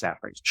 Let's use that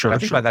phrase. Sure. I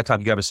think by that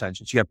time you have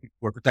essentials. You have people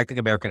who are protecting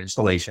American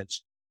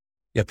installations.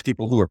 You have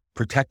people who are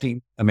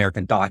protecting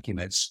American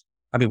documents.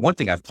 I mean, one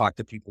thing I've talked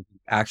to people who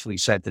actually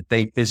said that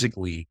they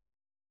physically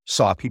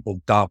saw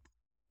people dump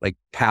like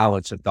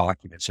pallets of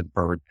documents and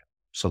burn them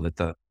so that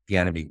the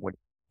enemy would,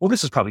 well,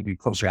 this is probably be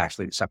closer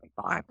actually to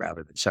 75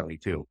 rather than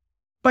 72.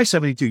 By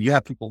 72, you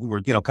have people who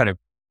are,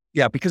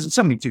 because in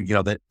 72,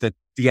 that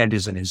the end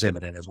isn't as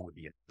imminent as it would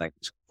be in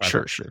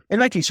 1975. Sure. In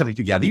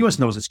 1972, the U.S.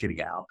 knows it's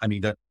getting out. I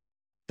mean,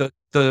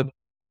 the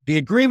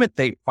agreement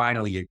they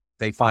finally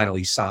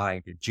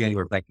signed in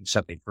January of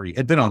 1973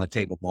 had been on the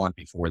table long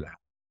before that.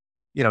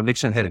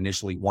 Nixon had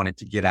initially wanted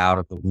to get out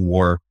of the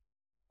war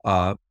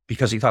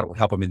because he thought it would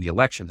help him in the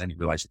election. Then he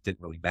realized it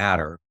didn't really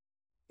matter.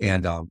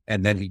 And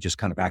then he just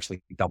kind of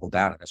actually doubled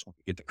down. And that's when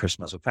we get the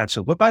Christmas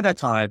offensive. But by that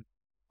time,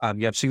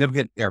 you have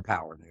significant air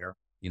power there.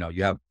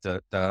 You have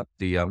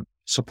the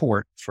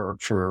support for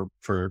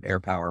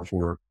air power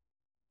for,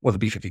 well, the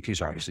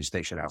B-52s are obviously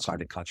stationed outside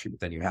the country, but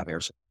then you have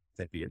air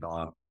in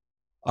Vietnam.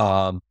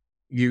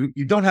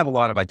 You don't have a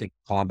lot of, I think,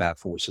 combat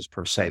forces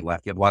per se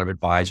left. You have a lot of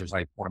advisors.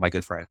 One of my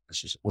good friends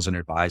was an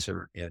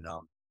advisor in,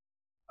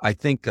 I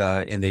think,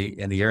 in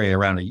the area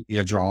around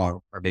Ia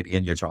Drang, or maybe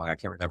in Ia Drang, I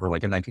can't remember,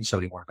 like in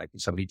 1971,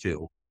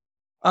 1972.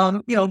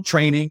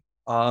 Training,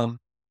 not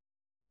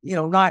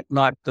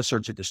the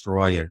search and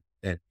destroy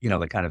and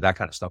that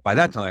kind of stuff. By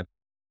that time,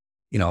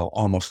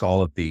 almost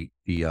all of the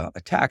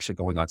attacks are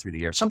going on through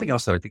the air. Something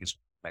else that I think is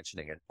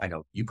mentioning, and I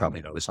know you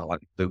probably know this, a lot of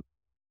people do,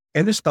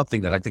 and this is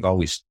something that I think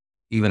always,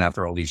 even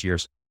after all these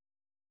years,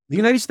 the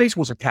United States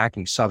was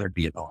attacking southern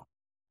Vietnam.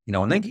 In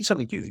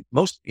 1972,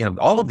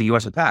 all of the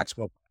U.S. attacks,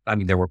 well, I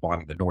mean, they were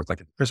bombing the north, like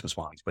in the Christmas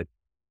bombings, but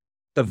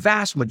the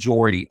vast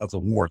majority of the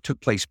war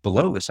took place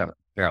below the 7th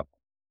parallel,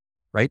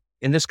 right?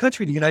 In this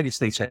country, the United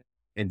States had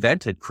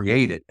invented,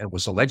 created, and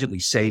was allegedly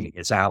saving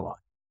its ally.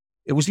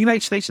 It was the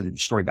United States that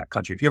destroyed that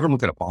country. If you ever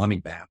look at a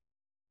bombing map,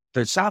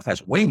 the South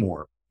has way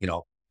more,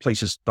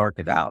 places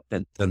darkened out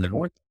than the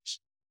North does.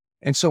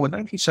 And so in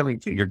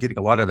 1972, you're getting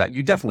a lot of that.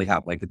 You definitely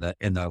have, like in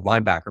the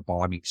linebacker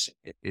bombings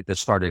that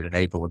started in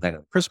April, and then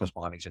the Christmas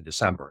bombings in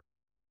December,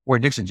 where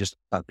Nixon just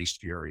unleashed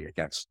fury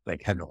against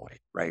like Hanoi,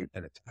 right,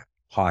 and attacked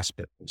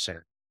hospitals and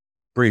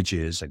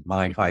bridges and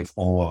Mine High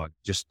Fong,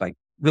 just like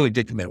really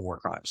did commit war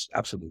crimes.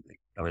 Absolutely,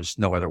 there's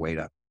no other way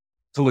to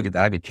look at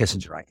that. I mean,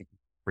 Kissinger, I think,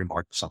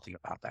 remarked something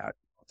about that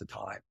at the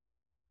time.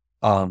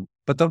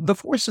 But the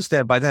forces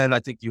then, by then,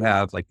 I think you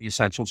have like the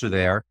essentials are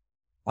there.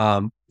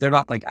 They're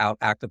not like out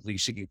actively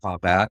seeking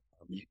combat.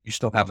 You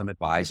still have them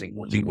advising,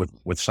 working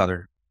with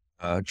Southern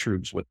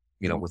troops, with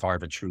with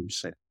armed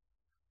troops. And,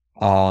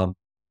 I'm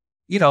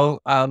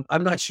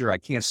not sure. I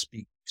can't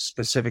speak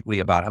specifically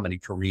about how many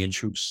Korean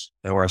troops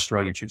or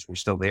Australian troops were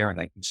still there in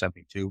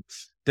 1972.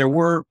 There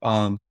were,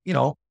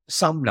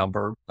 some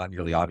number, not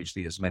nearly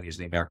obviously as many as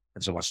the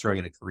Americans, of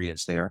Australian and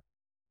Koreans there.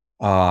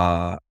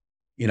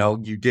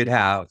 You did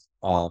have,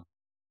 it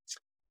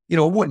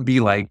wouldn't be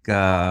like,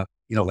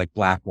 like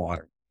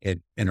Blackwater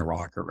in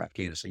Iraq or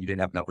Afghanistan. You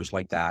didn't have numbers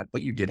like that,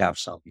 but you did have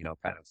some,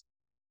 kind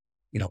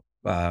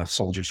of,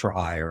 soldiers for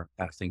hire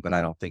kind of thing, but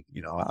I don't think,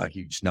 a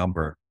huge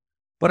number.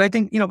 But I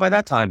think, by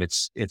that time,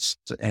 it's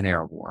an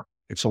air war.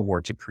 It's a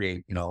war to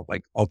create,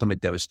 like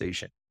ultimate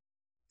devastation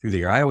through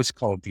the air. I always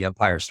call it the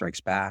Empire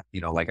Strikes Back.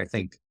 I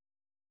think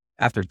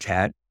after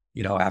Tet,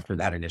 after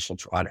that initial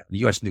trial, the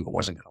U.S. knew it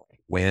wasn't going to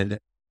win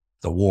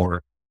the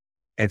war.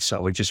 And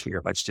so it just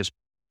figured, let's just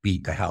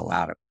beat the hell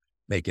out of it,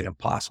 make it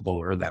impossible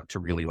for them to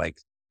really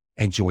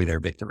enjoy their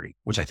victory,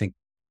 which I think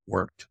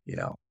worked,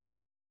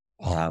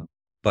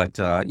 But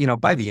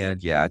by the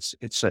end, yeah,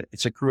 it's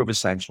a crew of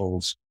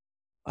essentials.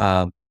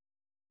 By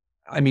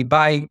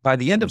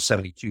the end of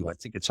 72, I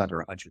think it's under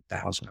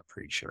 100,000. I'm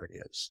pretty sure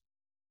it is.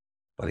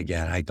 But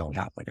again, I don't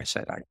have, like I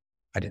said,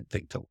 I didn't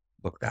think to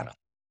look that up.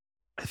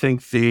 I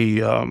think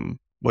the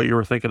what you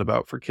were thinking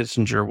about for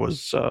Kissinger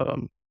was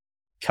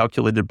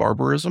calculated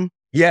barbarism.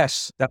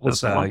 Yes, that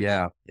was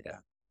yeah.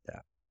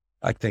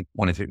 I think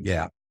one of it,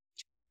 yeah.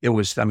 It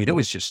was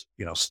just,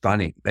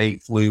 stunning. They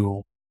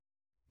flew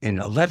in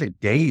 11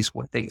 days,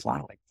 they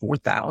fly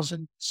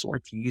 4,000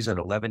 sorties in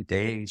 11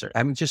 days.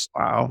 Just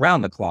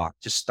around the clock,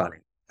 just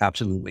stunning.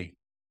 Absolutely.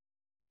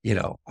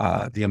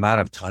 The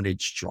amount of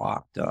tonnage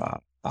dropped.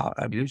 It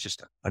was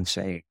just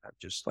insane.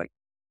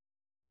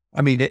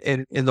 In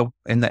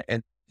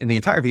the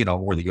entire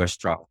Vietnam War, the U.S.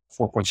 dropped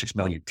 4.6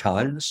 million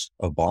tons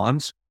of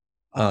bombs.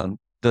 The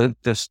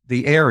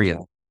area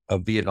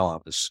of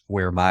Vietnam, the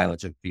square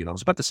mileage of Vietnam,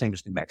 is about the same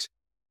as New Mexico.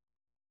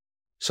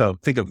 So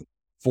think of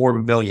 4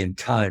 million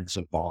tons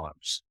of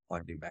bombs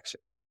on New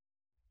Mexico.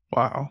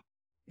 Wow.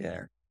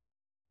 Yeah.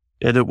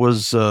 And it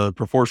was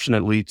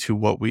proportionately to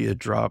what we had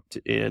dropped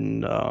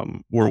in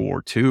World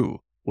War II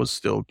was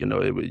still,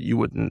 you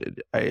wouldn't,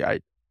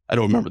 I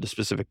don't remember the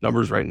specific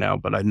numbers right now,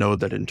 but I know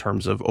that in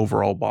terms of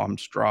overall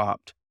bombs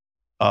dropped,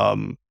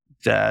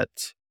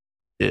 that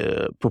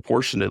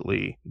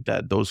proportionately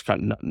that those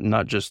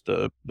not just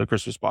the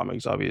Christmas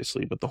bombings,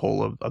 obviously, but the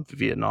whole of the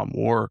Vietnam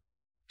War,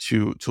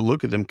 to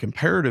look at them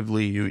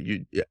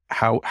comparatively,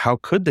 how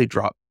could they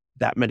drop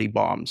that many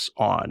bombs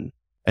on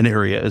an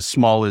area as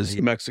small as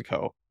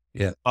Mexico?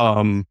 Yeah.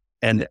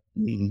 And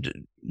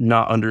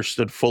not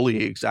understood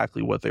fully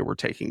exactly what they were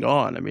taking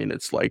on.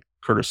 It's like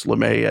Curtis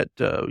LeMay at,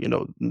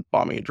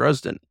 bombing in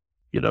Dresden,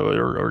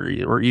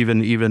 or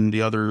even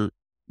the other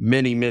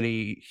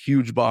many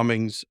huge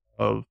bombings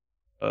of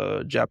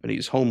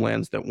Japanese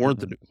homelands that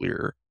weren't the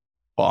nuclear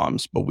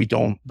bombs, but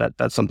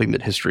that's something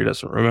that history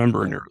doesn't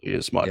remember nearly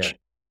as much.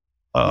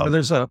 Yeah.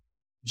 There's a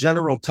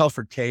General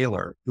Telford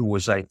Taylor who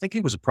was, I think he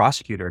was a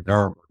prosecutor at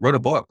Nuremberg, wrote a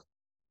book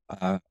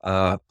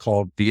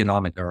called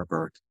Vietnam at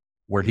Nuremberg,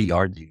 where he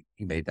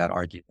made that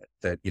argument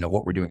that,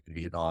 what we're doing in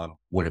Vietnam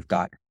would have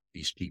gotten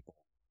these people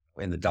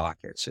in the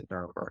dockets at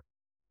Nuremberg.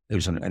 It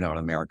was an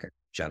American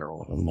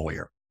general, a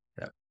lawyer.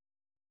 Yeah.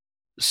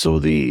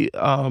 So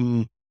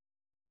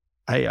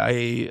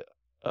I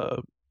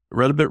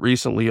read a bit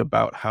recently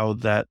about how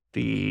that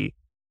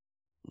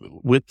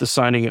with the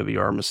signing of the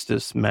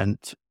armistice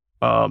meant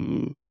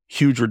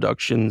huge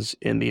reductions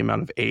in the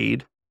amount of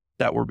aid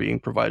that were being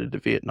provided to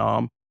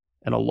Vietnam.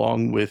 And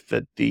along with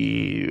that,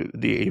 the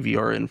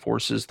AVRN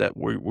forces that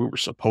we were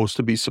supposed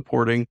to be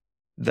supporting,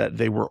 that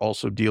they were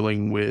also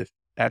dealing with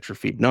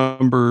atrophied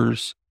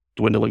numbers,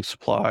 dwindling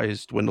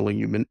supplies,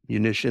 dwindling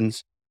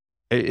munitions.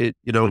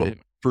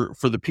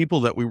 For the people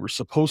that we were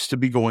supposed to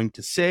be going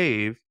to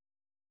save,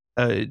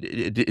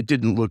 it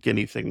didn't look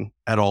anything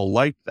at all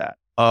like that.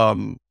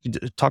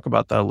 Talk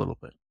about that a little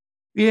bit.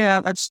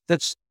 Yeah, that's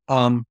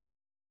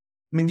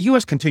the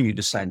U.S. continued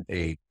to send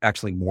aid,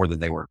 actually more than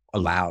they were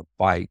allowed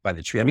by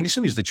the treaty. As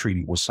soon as the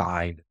treaty was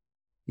signed,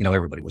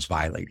 everybody was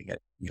violating it,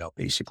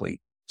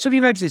 basically. So the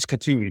United States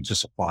continued to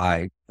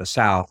supply the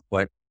South.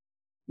 But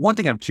one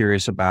thing I'm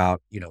curious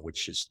about,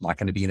 which is not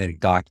going to be in any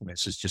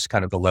documents, is just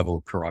kind of the level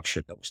of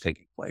corruption that was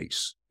taking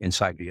place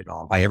inside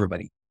Vietnam by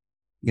everybody.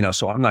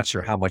 So I'm not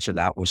sure how much of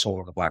that was sold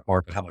on the black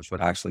market, how much of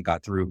it actually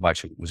got through,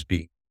 much of it was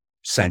being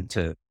sent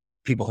to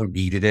people who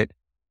needed it.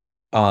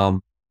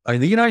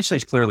 The United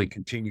States clearly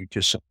continued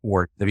to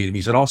support the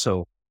Vietnamese. It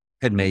also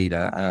had made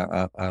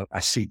a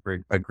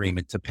secret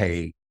agreement to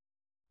pay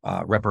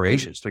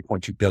reparations,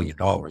 $3.2 billion,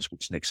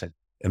 which Nixon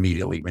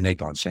immediately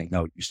reneged on, saying,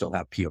 no, you still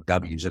have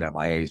POWs and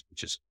MIAs,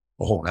 which is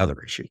a whole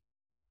other issue.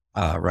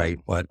 Right.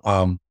 But,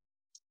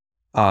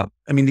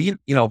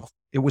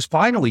 it was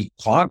finally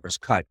Congress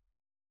cut.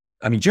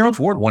 Gerald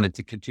Ford wanted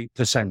to continue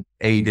to send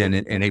aid in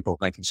April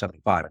of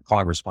 1975, and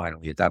Congress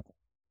finally at that point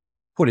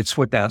put its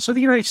foot down. So the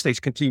United States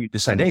continued to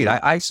send aid.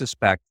 I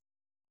suspect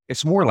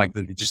it's more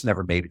likely that it just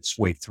never made its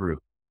way through.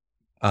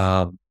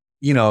 The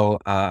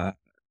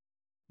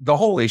the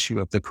whole issue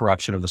of the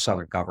corruption of the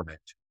Southern government,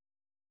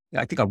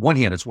 I think on one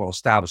hand, it's well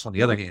established. On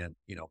the other hand,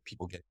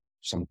 people get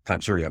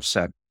sometimes very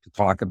upset to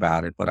talk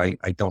about it, but I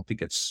don't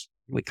think it's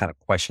really kind of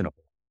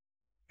questionable.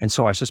 And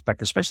so I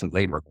suspect, especially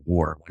later in the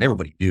war, when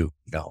everybody knew,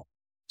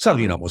 Southern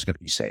Vietnam was going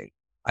to be saved.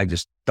 I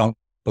just don't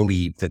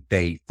believe that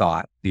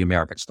the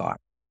Americans thought.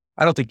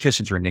 I don't think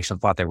Kissinger and Nixon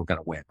thought they were going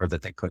to win or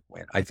that they could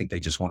win. I think they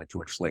just wanted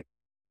to inflict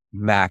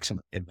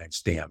maximum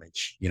immense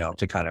damage,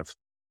 to kind of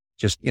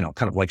just,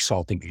 kind of like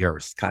salting the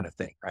earth kind of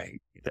thing.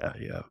 Right.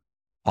 Yeah.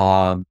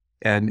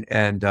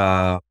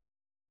 Yeah.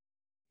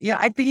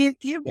 I think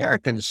the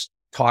Americans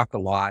talk a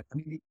lot. I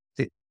mean,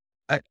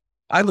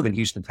 I live in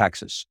Houston,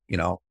 Texas,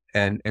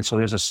 and so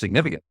there's a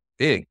significant,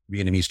 big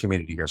Vietnamese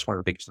community here. It's one of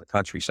the biggest in the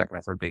country, second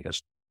or third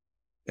biggest.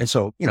 And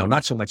so,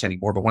 not so much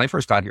anymore. But when I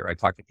first got here, I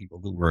talked to people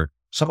who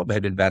some of them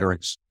had been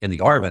veterans in the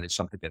Army, and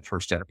some had been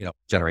first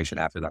generation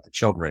after that, the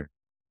children.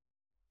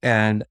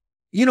 And,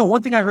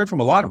 one thing I heard from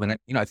a lot of them,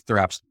 and I think they're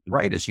absolutely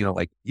right, is,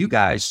 like, you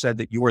guys said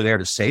that you were there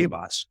to save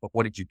us, but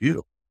what did you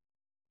do?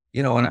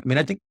 And I mean,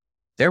 I think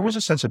there was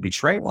a sense of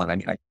betrayal, and I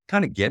mean, I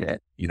kind of get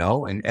it,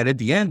 and at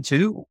the end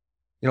too,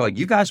 like,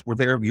 you guys were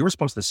there, you were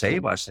supposed to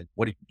save us, and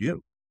what did you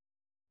do?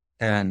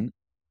 And,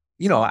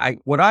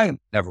 what I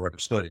never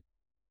understood,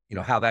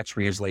 how that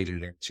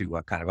translated into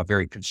a kind of a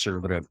very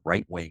conservative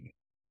right-wing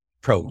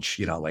approach,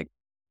 like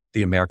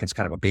the Americans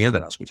kind of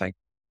abandoned us, which I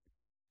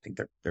think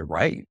they're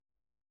right.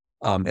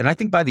 And I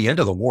think by the end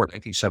of the war,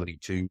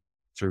 1972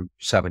 through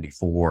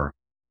 74,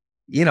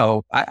 I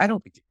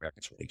don't think the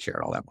Americans really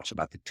cared all that much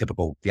about the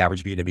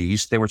average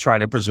Vietnamese. They were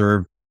trying to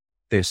preserve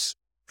this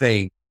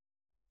thing,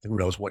 who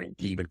knows what you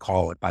even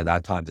call it by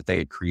that time, that they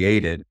had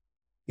created.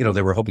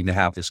 They were hoping to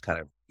have this kind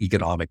of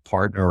economic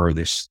partner or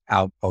this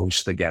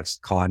outpost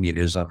against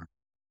communism,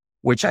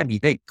 which, I mean,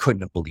 they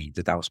couldn't have believed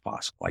that was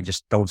possible. I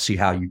just don't see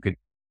how you could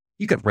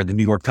have read the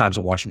New York Times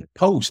or Washington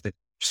Post and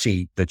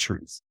see the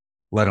truth,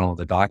 let alone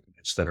the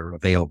documents that are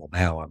available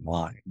now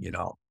online,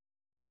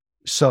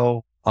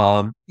 So,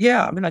 I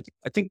mean, I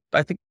think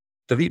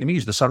the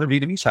Vietnamese, the Southern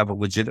Vietnamese, have a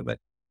legitimate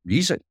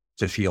reason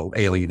to feel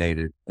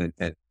alienated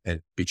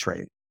and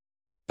betrayed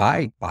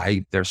by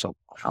their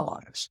so-called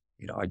allies.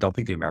 I don't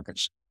think the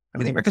Americans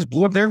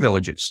blew up their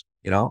villages,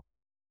 the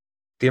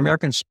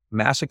Americans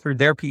massacred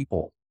their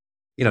people.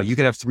 You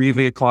could have 3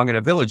 Viet Cong in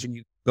a village and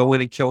you go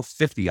in and kill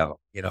 50 of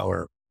them,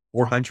 or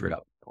 400 of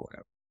them or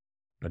whatever,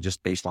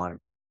 just based on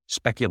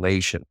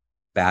speculation,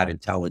 bad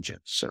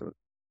intelligence or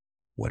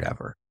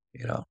whatever,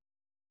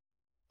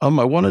 I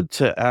wanted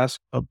to ask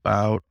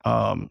about,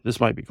 this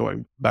might be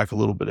going back a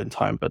little bit in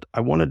time, but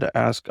I wanted to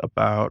ask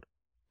about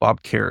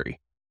Bob Kerrey.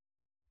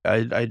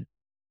 I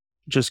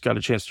just got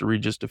a chance to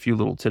read just a few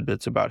little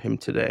tidbits about him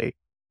today.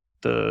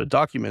 The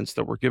documents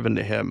that were given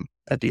to him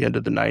at the end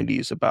of the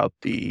 90s about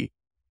it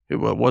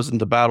wasn't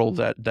the battle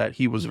that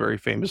he was very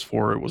famous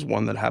for. It was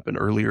one that happened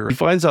earlier. He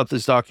finds out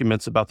these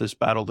documents about this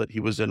battle that he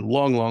was in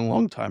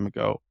long time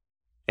ago.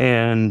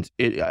 And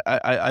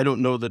I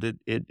don't know that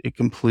it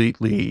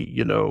completely,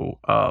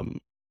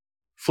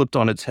 flipped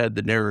on its head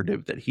the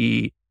narrative that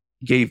he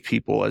gave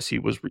people as he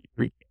was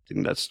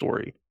recounting that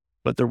story.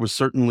 But there was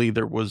certainly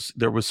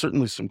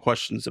some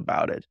questions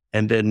about it.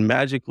 And then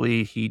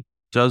magically he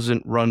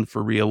doesn't run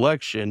for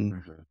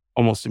re-election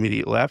almost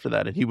immediately after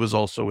that. And he was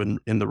also in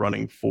the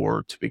running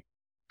to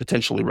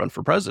potentially run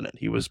for president.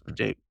 He was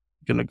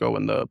going to go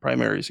in the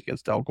primaries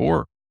against Al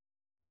Gore.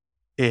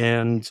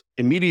 And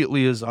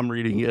immediately as I'm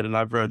reading it, and I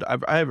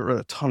haven't read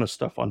a ton of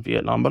stuff on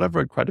Vietnam, but I've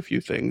read quite a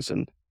few things.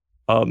 And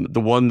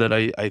the one that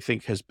I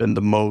think has been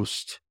the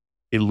most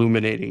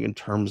illuminating in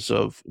terms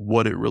of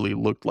what it really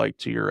looked like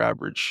to your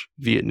average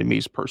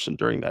Vietnamese person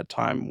during that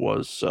time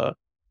was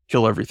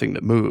Kill Everything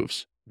That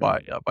Moves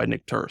by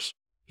Nick Turse.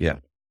 Yeah.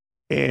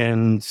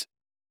 And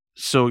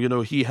so,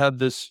 he had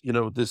this,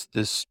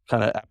 this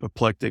kind of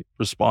apoplectic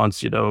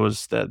response,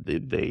 is that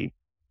they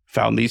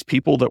found these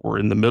people that were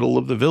in the middle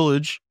of the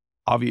village,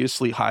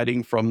 obviously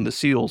hiding from the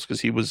SEALs,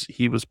 because he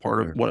was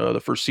part of one of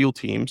the first SEAL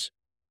teams.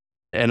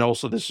 And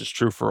also this is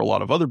true for a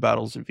lot of other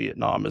battles in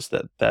Vietnam, is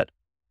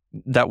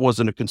that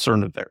wasn't a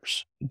concern of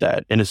theirs,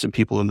 that innocent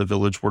people in the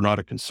village were not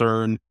a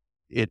concern.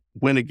 It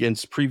went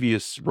against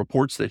previous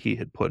reports that he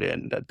had put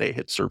in, that they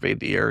had surveyed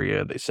the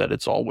area. They said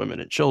it's all women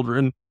and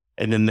children.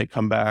 And then they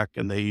come back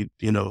and they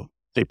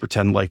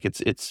pretend like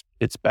it's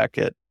back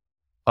at,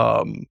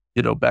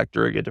 back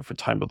during a different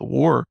time of the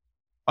war.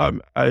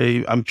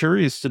 I'm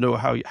curious to know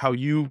how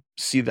you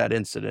see that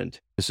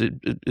incident as a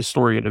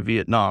historian of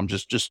Vietnam,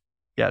 just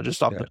off the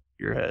top of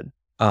your head.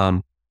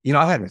 I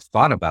hadn't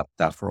thought about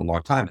that for a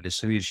long time. And as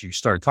soon as you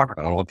started talking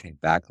about it, all came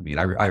back to me. And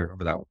I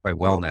remember that quite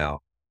well now.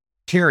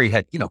 Kerry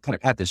had, kind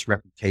of had this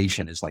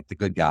reputation as like the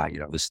good guy,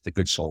 the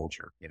good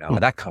soldier, and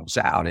that comes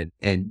out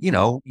and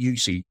you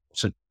see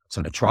it's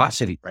an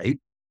atrocity, right?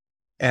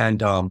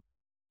 And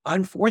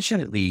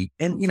unfortunately,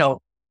 and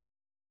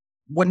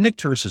when Nick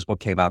Turse's book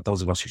came out,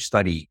 those of us who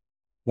study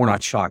were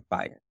not shocked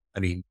by it. I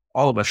mean,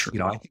 all of us,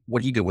 I think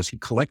what he did was he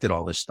collected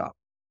all this stuff,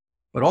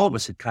 but all of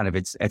us had kind of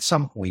at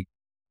some point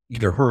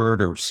either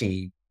heard or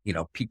seen,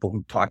 people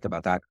who talked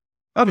about that.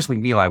 obviously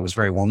My Lai was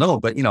very well known,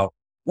 but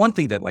one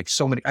thing that like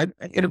so many, I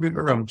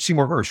interviewed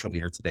Seymour Hersh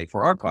earlier today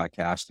for our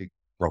podcast. He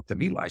wrote the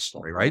My Lai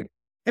story, right?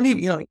 I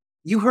mean,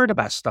 you heard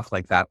about stuff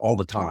like that all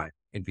the time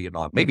in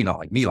Vietnam. Maybe not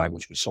like My Lai,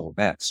 which was so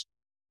immense,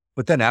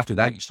 but then after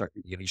that,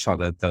 you saw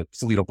the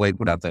Toledo Blade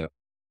put out the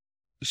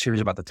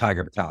series about the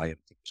Tiger Battalion.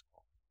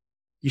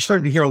 You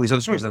started to hear all these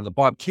other stories. And the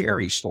Bob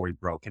Carey story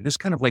broke, and this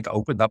kind of like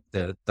opened up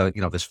the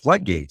this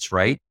floodgates,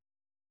 right?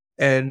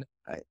 And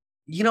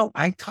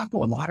I talked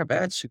to a lot of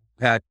vets who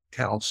had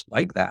accounts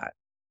like that,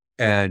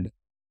 and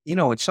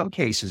in some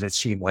cases it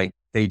seemed like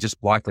they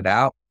just blocked it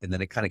out, and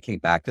then it kind of came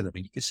back to them.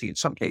 And you can see in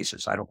some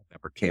cases, I don't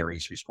remember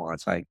Carey's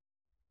response.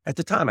 At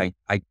the time, I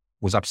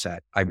was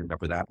upset. I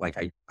remember that, like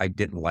I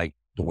didn't like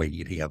the way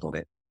he'd handled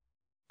it.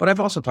 But I've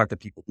also talked to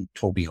people who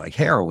told me like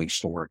harrowing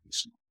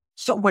stories,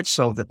 so much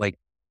so that like,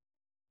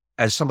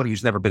 as somebody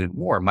who's never been in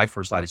war, my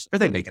first thought is, are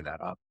they making that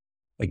up?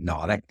 Like,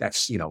 no,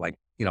 that's,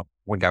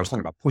 one guy was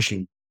talking about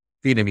pushing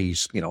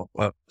Vietnamese,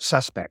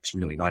 suspects,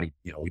 really not,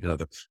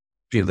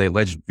 the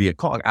alleged Viet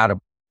Cong out of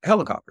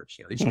helicopters,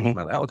 they just out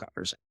of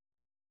helicopters.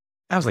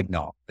 I was like,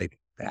 no, they did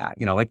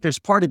that, like there's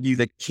part of you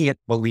that can't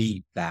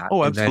believe that.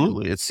 Oh,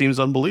 absolutely. It seems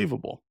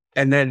unbelievable.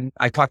 And then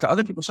I talked to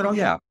other people who said, oh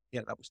yeah,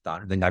 that was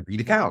done. And then I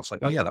read accounts like,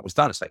 oh yeah, that was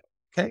done. It's like,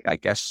 okay, I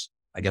guess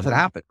it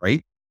happened.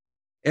 Right.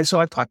 And so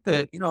I've talked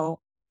to,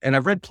 and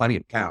I've read plenty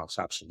of accounts,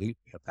 absolutely,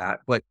 of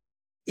that. But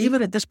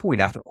even at this point,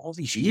 after all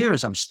these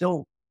years, I'm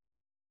still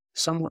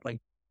somewhat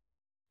like,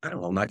 I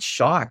don't know, not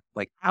shocked.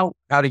 Like how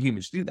do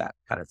humans do that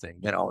kind of thing?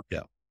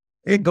 Yeah.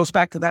 It goes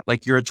back to that.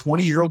 Like you're a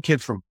 20-year-old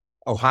kid from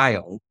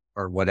Ohio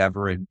or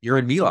whatever, and you're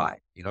in My Lai,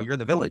 you're in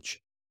the village,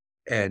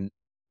 and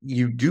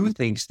you do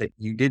things that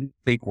you didn't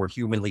think were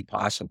humanly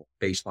possible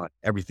based on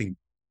everything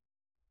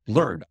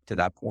learned to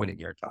that point in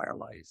your entire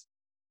life.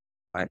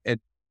 Right? And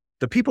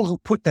the people who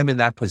put them in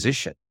that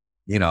position,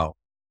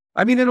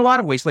 I mean, in a lot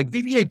of ways, like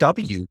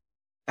VVAW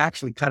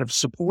actually kind of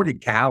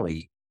supported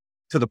Cali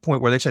to the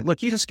point where they said, look,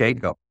 he's a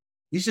scapegoat.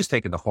 He's just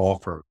taking the fall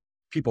for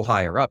people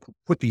higher up who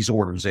put these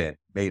orders in,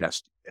 made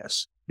us do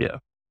this. Yeah.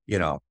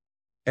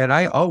 And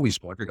I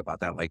always wondered about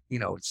that. Like,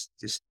 it's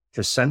just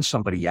to send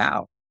somebody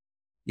out,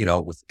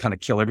 with kind of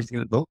kill everything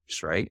that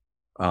moves, right?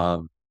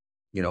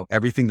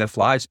 Everything that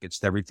flies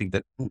against everything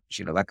that moves,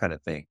 that kind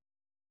of thing.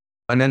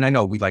 And then I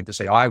know we like to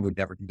say, oh, I would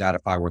never do that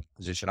if I were in the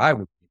position. I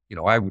would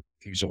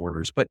use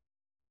orders. But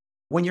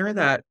when you're in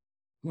that,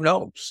 who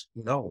knows?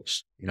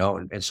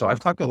 And so I've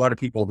talked to a lot of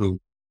people who,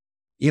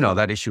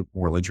 that issue of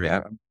moral injury.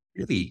 I'm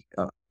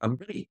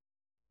really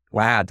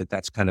glad that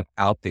that's kind of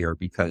out there,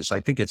 because I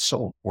think it's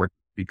so important,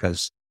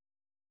 because,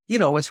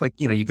 it's like,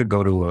 you could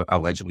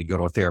allegedly go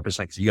to a therapist,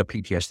 like you have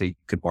PTSD, you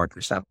could mark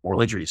this out.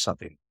 Moral injury is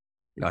something,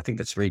 I think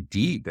that's very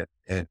deep,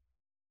 and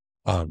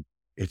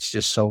it's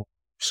just so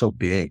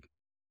big.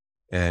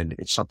 And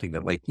it's something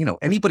that, like,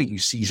 anybody who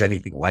sees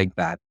anything like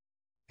that,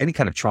 any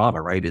kind of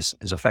trauma, right, is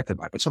affected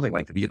by it. But something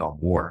like the Vietnam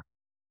War,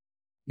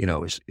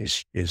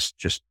 is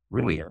just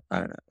really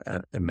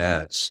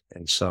immense.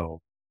 And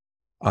so,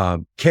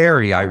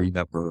 Carey, I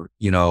remember,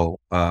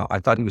 I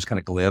thought he was kind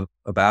of glib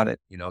about it.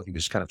 He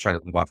was kind of trying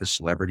to live off his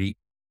celebrity.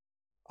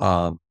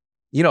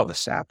 The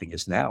sad thing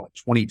is now in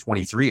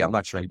 2023, I'm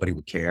not sure anybody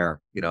would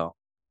care.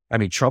 I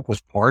mean, Trump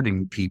was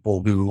pardoning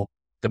people who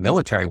the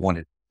military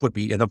wanted put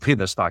me in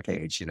the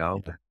stockade,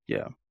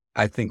 Yeah.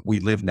 I think we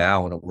live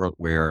now in a world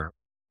where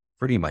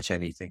pretty much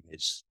anything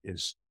is,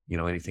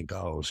 anything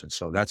goes. And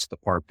so that's the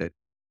part that,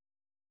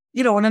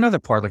 and another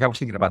part, like I was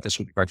thinking about this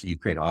with regard to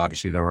Ukraine.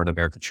 Obviously there aren't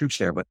American troops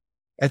there, but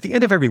at the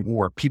end of every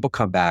war, people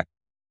come back.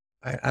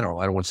 I don't know.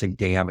 I don't want to say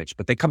damaged,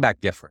 but they come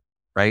back different.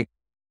 Right.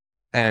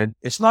 And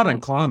it's not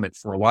uncommon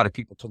for a lot of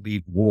people to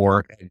leave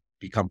war and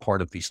become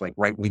part of these like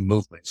right-wing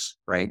movements.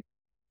 Right.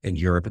 In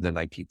Europe in the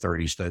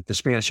 1930s, the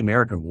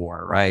Spanish-American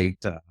War,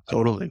 right?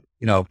 Totally.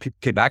 People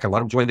came back, a lot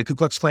of them joined the Ku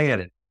Klux Klan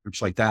and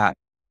groups like that.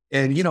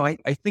 And,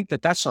 I think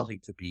that that's something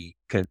to be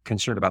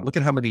concerned about. Look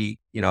at how many,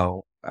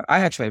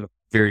 I actually have a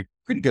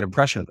pretty good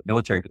impression of the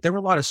military, but there were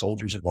a lot of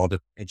soldiers involved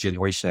in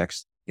January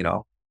 6th,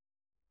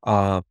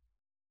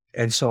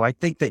 and so I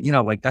think that,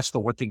 like that's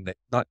the one thing that,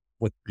 not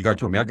with regard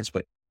to Americans,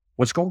 but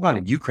what's going on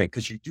in Ukraine,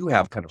 because you do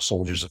have kind of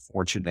soldiers of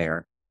fortune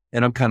there.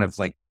 And I'm kind of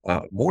like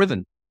more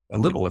than a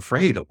little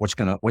afraid of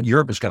what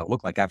Europe is going to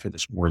look like after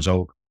this war is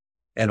over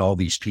and all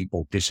these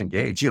people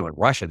disengage. In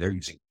Russia, they're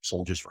using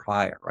soldiers for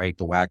hire, right?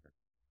 The Wagner,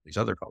 these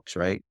other folks,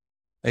 right?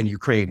 And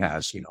Ukraine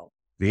has,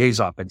 the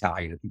Azov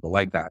battalion and people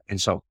like that.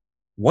 And so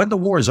when the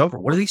war is over,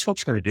 what are these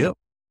folks going to do?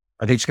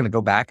 Are they just going to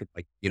go back and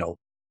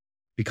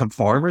become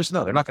farmers?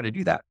 No, they're not going to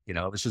do that.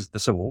 This is the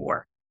Civil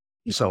War.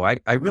 So I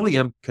really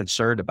am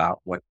concerned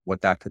about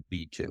what that could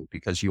lead to,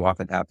 because you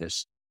often have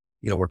this,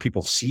 where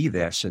people see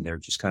this and they're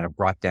just kind of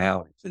brought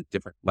down to a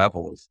different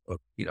level of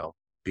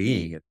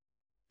being, and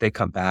they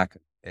come back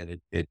and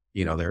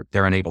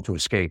they're unable to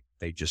escape.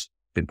 They've just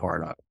been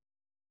part of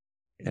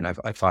it. And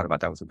I've thought about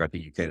that with regard to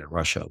Ukraine and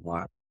Russia a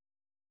lot.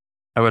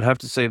 I would have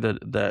to say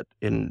that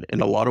in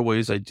a lot of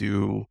ways, I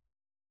do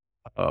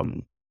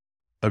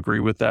agree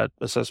with that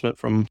assessment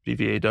from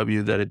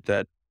BVAW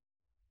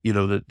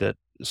that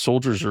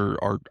soldiers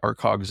are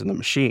cogs in the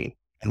machine.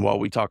 And while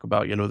we talk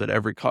about, that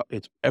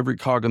every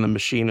cog in the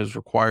machine is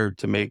required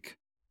to make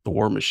the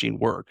war machine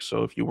work.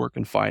 So if you work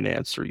in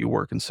finance or you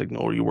work in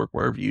signal or you work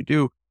wherever you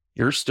do,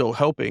 you're still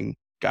helping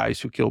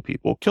guys who kill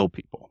people.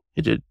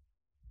 It did.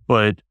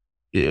 But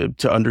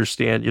to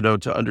understand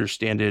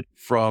it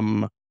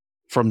from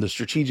the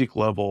strategic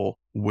level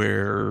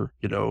where,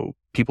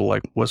 people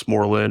like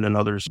Westmoreland and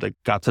others that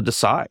got to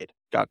decide,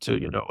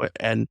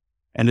 and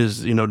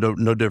is,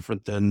 no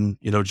different than,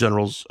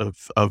 generals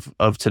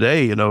of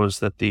today, is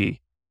that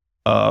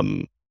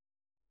I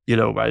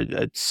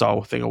saw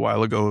a thing a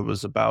while ago. It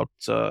was about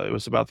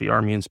the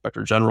Army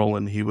Inspector General,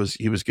 and he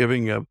was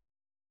giving a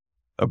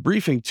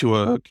briefing to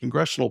a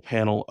congressional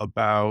panel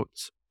about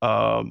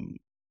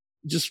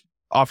just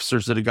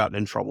officers that had gotten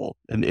in trouble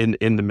in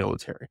the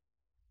military.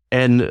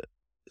 And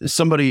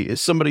somebody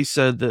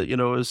said that,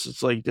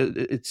 it's like,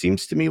 it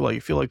seems to me like I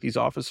feel like these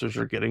officers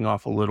are getting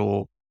off a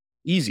little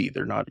easy.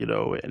 They're not,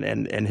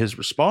 and his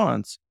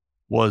response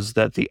was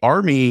that the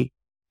Army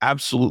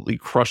absolutely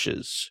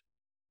crushes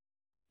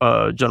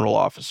general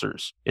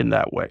officers in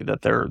that way,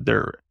 that they're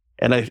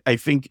and I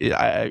think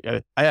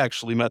I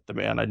actually met the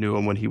man. I knew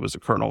him when he was a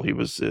colonel. He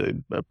was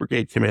a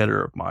brigade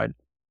commander of mine.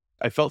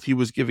 I felt he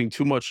was giving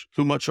too much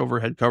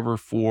overhead cover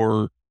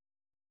for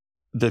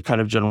the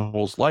kind of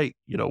generals like,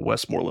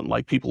 Westmoreland,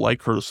 like people like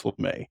Curtis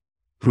LeMay,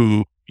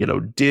 who,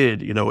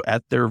 did,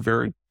 at their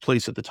very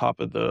place at the top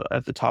of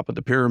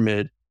the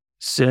pyramid,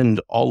 send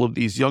all of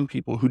these young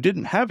people who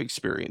didn't have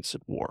experience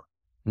in war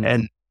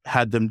and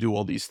had them do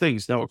all these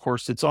things. Now, of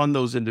course, it's on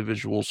those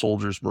individual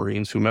soldiers,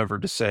 Marines, whomever,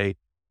 to say,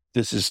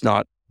 this is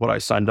not what I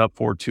signed up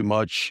for, too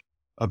much,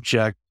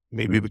 object,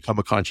 maybe become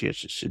a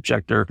conscientious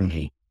objector.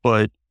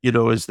 But,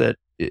 is that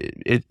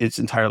it's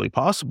entirely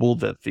possible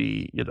that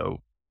the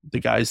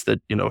guys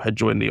that, had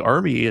joined the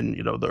Army in,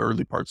 the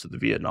early parts of the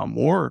Vietnam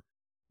War,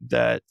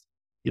 that,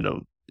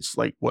 it's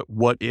like,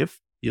 what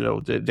if,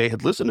 they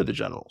had listened to the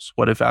generals?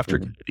 What if after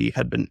Kennedy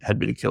had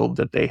been killed,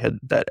 that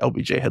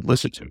LBJ had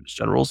listened to his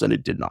generals, and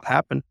it did not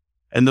happen?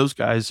 And those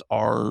guys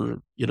are,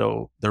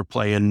 they're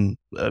playing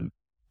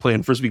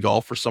Frisbee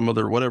golf or some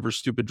other whatever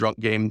stupid drunk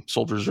game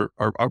soldiers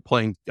are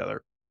playing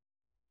together.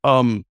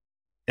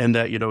 And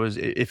that, is,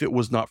 if it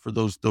was not for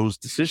those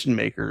decision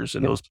makers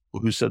and those people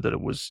who said that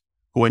it was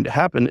going to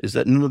happen, is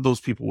that none of those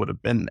people would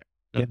have been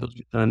there.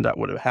 And that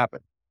would have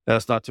happened.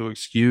 That's not to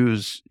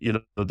excuse,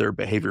 their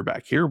behavior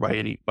back here by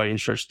any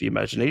stretch of the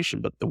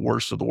imagination. But the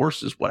worst of the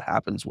worst is what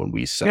happens when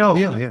we send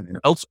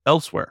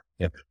elsewhere.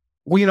 Yeah.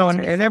 Well,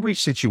 in every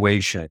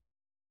situation,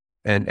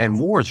 and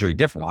war is very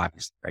different,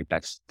 obviously, right?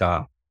 That's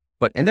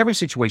but in every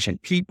situation,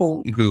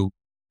 people who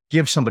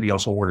give somebody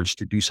else orders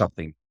to do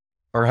something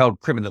are held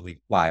criminally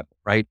liable,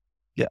 right?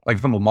 Yeah. Like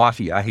if I'm a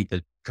mafia, I hate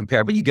to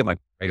compare, but you get my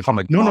right. If I'm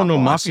a no,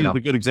 mafia is a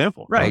good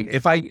example, right?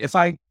 If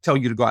I tell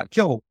you to go out and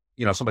kill,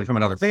 somebody from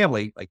another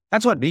family, like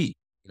that's on me.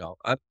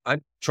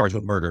 I'm charged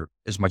with murder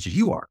as much as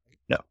you are.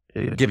 No,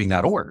 giving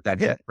that order, that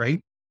hit,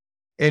 right?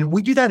 And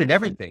we do that in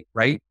everything,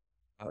 right?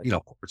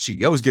 Corporate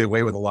CEOs get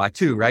away with a lot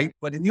too, right?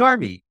 But in the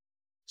Army,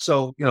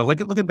 so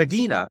look at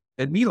Medina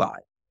and My Lai.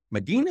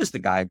 Medina's the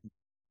guy who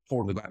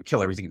totally got to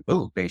kill everything in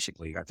boom,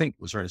 basically. I think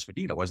it was Ernest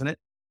Medina, wasn't it?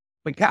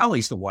 But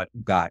Callie's the one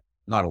who got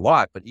not a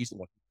lot, but he's the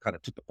one who kind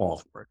of took the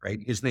fall for it, right?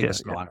 His name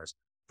is honors.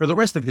 For the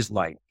rest of his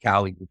life,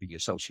 Callie will be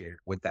associated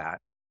with that.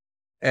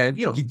 And,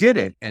 he did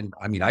it. And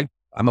I mean,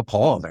 I'm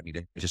appalled. I mean,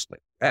 it just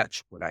like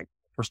etched when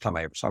first time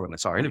I ever saw him, I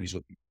saw interviews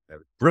with him, a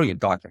brilliant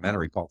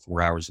documentary called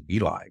 4 Hours of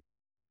My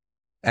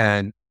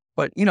Lai.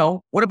 But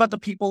what about the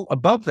people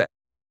above that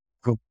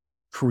who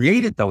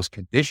created those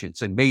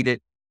conditions and made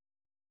it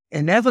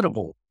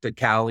inevitable that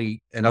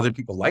Callie and other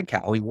people like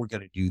Callie were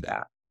going to do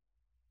that?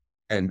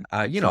 And,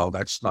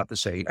 that's not to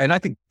say, and I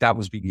think that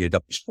was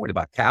BBAW's point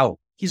about Callie.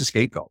 He's a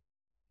scapegoat.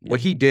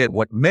 What he did,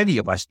 what many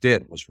of us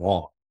did was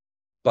wrong.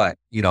 But,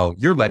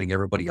 you're letting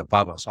everybody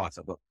above us off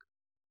the hook.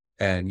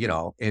 And,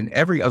 in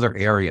every other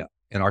area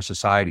in our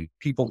society,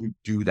 people who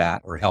do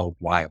that are held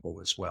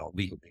liable as well,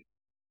 legally,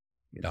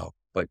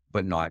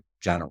 but not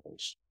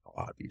generals,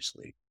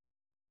 obviously.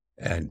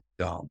 And,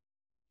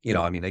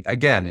 I mean,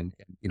 again, and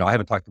I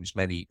haven't talked to as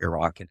many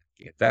Iraq and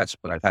Afghan vets,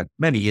 but I've had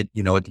many, at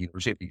the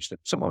University of Houston,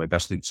 some of my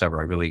best students ever.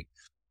 I really,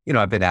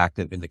 I've been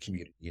active in the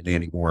community in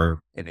anti-war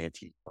and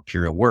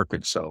anti-imperial work.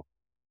 And so,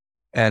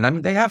 and I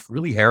mean, they have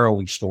really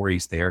harrowing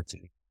stories there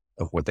too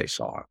of what they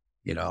saw,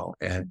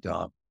 and,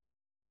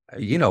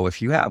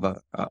 if you have a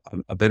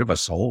bit of a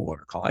soul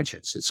or a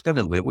conscience, it's going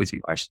to live with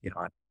you.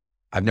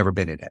 I've never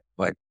been in it,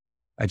 but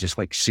I just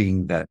like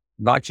seeing that,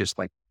 not just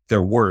like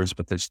their words,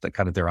 but just the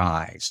kind of their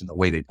eyes and the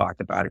way they talked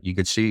about it. You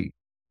could see,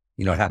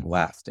 it hadn't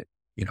left. It,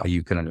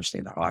 you can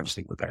understand that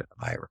obviously with that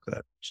Ira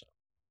could.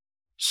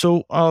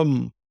 So,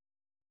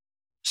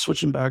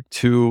 switching back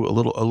to a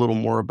little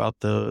more about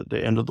the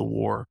end of the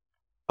war.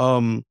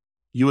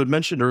 You had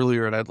mentioned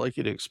earlier, and I'd like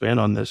you to expand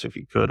on this if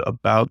you could,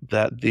 about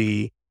that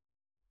the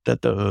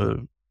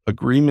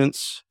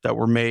agreements that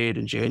were made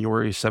in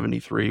January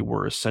 73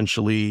 were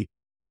essentially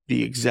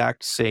the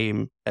exact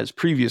same as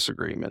previous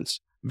agreements,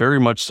 very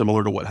much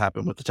similar to what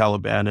happened with the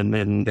Taliban and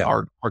then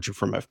our departure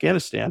from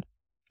Afghanistan.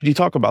 Can you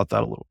talk about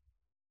that a little?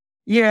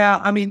 Yeah,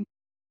 I mean,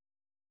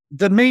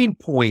 the main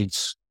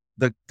points,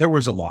 there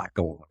was a lot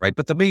going on, right?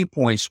 But the main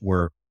points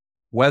were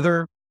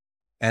whether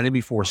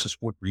enemy forces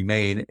would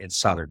remain in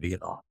southern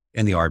Vietnam,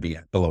 in the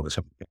RBN, below the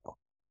 70th Vietnam.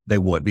 They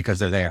would, because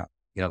they're there.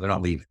 They're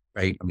not leaving,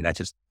 right? I mean, that's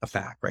just a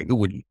fact, right? You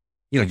wouldn't,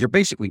 you're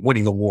basically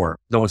winning the war.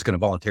 No one's going to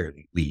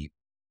voluntarily leave.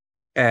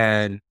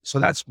 And so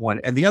that's one.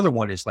 And the other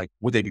one is like,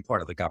 would they be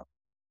part of the government?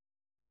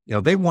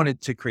 They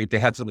wanted to they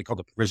had something called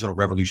the Provisional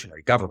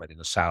Revolutionary Government in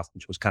the South,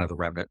 which was kind of the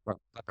remnant, not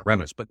the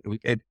remnants, but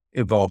it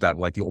evolved out of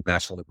like the old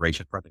National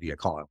Liberation Front of the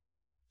Vietcong.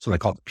 So they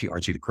called it the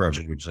PRG, the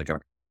Corruption Regional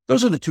Government.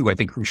 Those are the two, I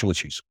think, crucial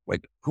issues.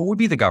 Like, who would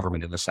be the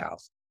government in the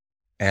South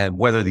and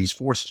whether these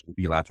forces would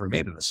be allowed to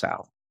remain in the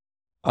South.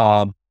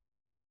 The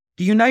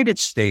United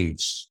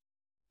States,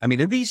 I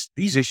mean, and these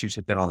issues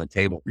have been on the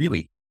table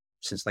really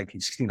since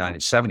 1969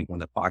 and 70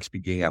 when the talks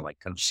began, like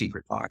kind of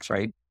secret talks,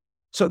 right?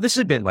 So this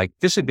had been like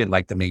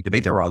the main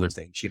debate. There were other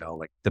things,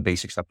 like the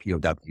basics of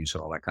POWs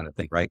and all that kind of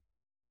thing, right?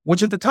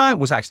 Which at the time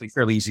was actually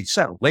fairly easy to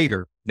settle.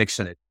 Later,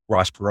 Nixon and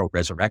Ross Perot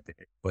resurrected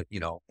it. But,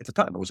 at the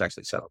time, it was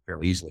actually settled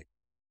fairly easily.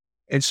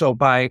 And so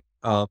by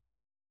in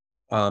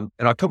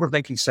October of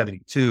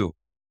 1972,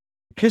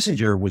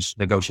 Kissinger was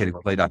negotiating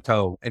with Le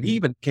Dato, and he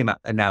even came out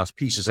and announced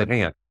pieces at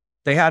hand.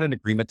 They had an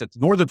agreement that the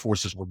Northern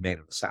forces would remain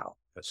in the South,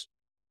 because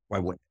why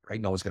wouldn't they,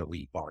 right? No one's going to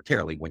leave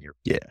voluntarily when you're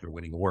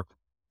winning the war.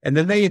 And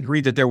then they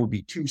agreed that there would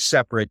be two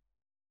separate,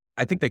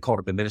 I think they called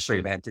them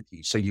administrative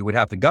entities. So you would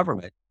have the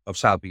government of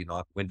South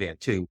Vietnam, Nguyen Van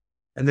II,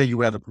 and then you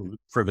would have the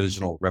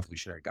Provisional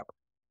Revolutionary Government.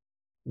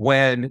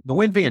 When the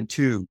Nguyen Van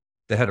II,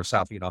 the head of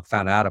South Vietnam,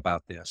 found out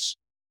about this,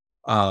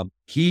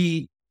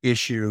 he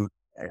issued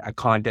a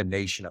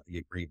condemnation of the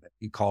agreement.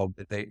 He called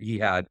that he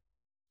had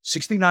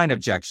 69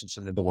 objections,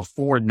 and then there were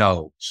 4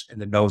 no's,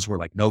 and the no's were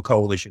like no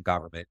coalition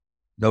government,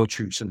 no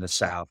troops in the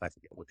South. I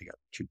forget what the other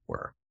 2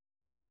 were.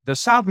 The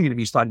South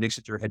Vietnamese thought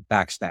Nixon had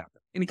backstabbed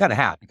him, and he kind of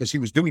had, because he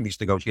was doing these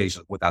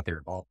negotiations without their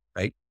involvement,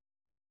 right?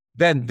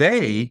 Then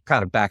they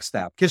kind of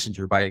backstabbed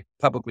Kissinger by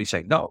publicly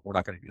saying, no, we're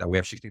not going to do that. We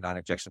have 69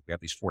 objections. We have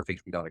these 4 things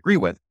we don't agree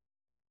with.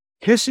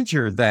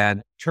 Kissinger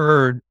then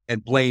turned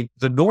and blamed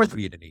the North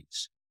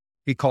Vietnamese.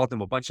 He called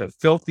them a bunch of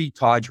filthy,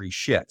 tawdry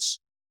shits.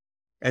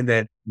 And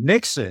then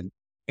Nixon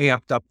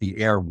amped up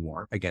the air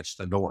war against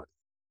the North.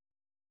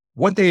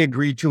 What they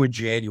agreed to in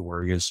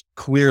January is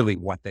clearly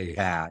what they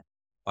had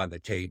on the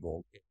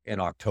table in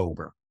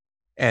October,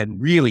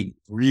 and really,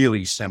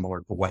 really similar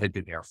to what had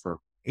been there for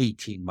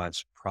 18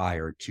 months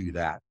prior to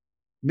that.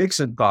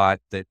 Nixon thought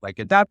that, like,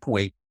 at that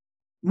point,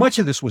 much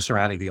of this was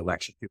surrounding the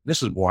election.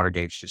 This is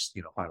Watergate's just,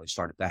 finally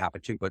started to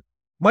happen too, but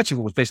much of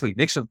it was basically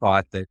Nixon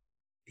thought that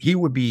he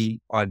would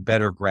be on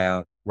better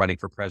ground running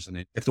for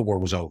president if the war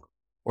was over,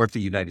 or if the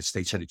United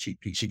States had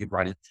achieved peace. He could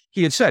run it.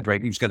 He had said,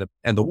 right, he was going to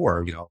end the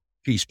war,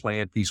 peace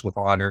plan, peace with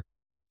honor.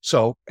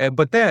 So,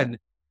 but then,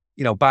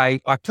 by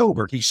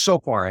October, he's so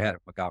far ahead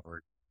of McGovern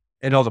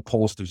and all the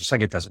pollsters are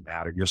saying it doesn't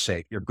matter. You're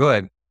safe. You're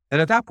good.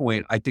 And at that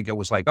point, I think it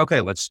was like,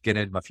 okay, let's get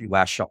in a few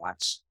last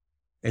shots.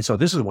 And so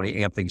this is when he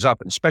amped things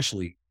up. And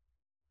especially,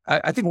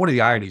 I think one of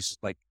the ironies,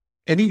 like,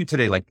 and even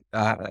today, like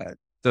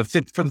for the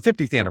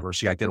 50th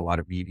anniversary, I did a lot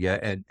of media.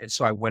 And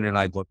so I went and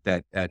I looked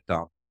at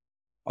a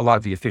lot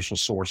of the official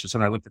sources,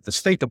 and I looked at the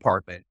State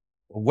Department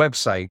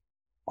website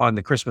on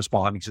the Christmas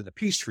bombings and the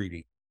peace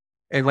treaty.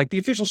 And like the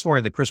official story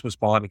of the Christmas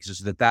bombings is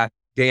that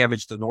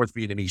damaged the North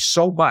Vietnamese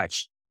so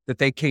much that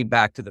they came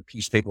back to the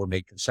peace table and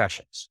made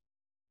concessions.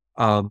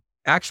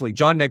 Actually,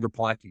 John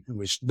Negroponte,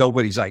 who is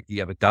nobody's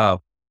idea of a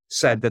dove,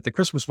 said that the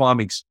Christmas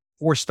bombings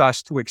forced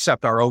us to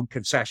accept our own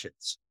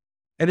concessions.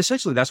 And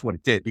essentially that's what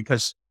it did,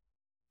 because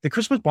the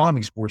Christmas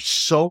bombings were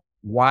so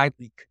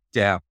widely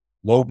condemned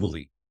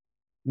globally.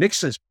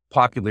 Nixon's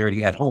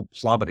popularity at home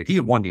plummeted. He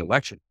had won the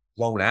election,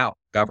 blown out,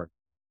 governed.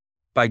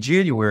 By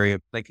January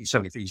of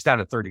 1973, he's down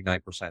to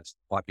 39%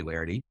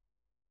 popularity.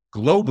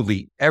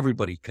 Globally,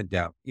 everybody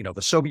condemned.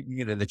 The Soviet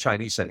Union and the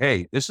Chinese said,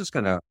 hey, this is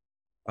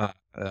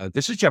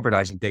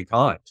jeopardizing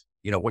détente,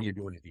 what you're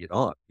doing in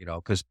Vietnam,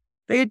 because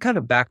they had kind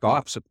of backed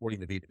off supporting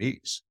the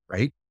Vietnamese,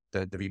 right?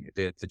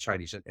 The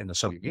Chinese and the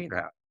Soviet Union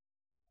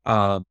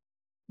have.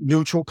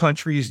 Neutral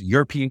countries,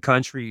 European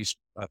countries,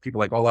 people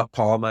like Olof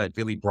Palme and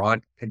Willy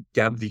Brandt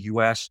condemned the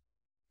U.S.,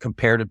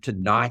 compared them to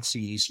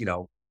Nazis,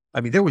 I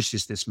mean, there was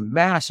just this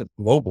massive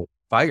global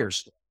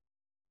firestorm.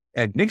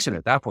 And Nixon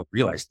at that point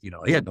realized,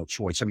 he had no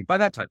choice. I mean, by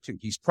that time too,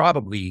 he's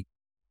probably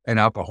an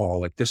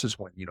alcoholic. This is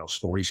when,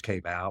 stories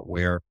came out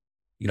where,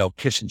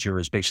 Kissinger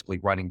is basically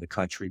running the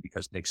country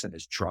because Nixon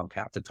is drunk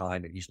half the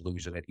time and he's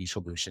losing it. He's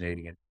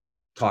hallucinating and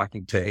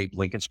talking to Abe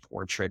Lincoln's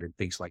portrait and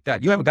things like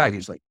that. You have a guy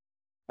who's like,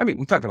 I mean,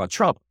 we talked about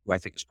Trump, who I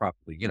think is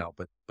probably,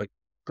 but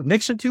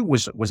Nixon too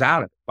was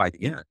out of it by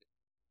the end,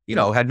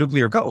 had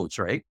nuclear codes,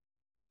 right?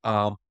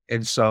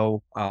 And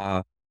so,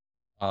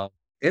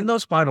 in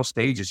those final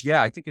stages,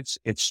 I think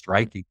it's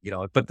striking,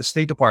 but the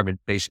State Department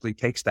basically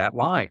takes that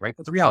line, right?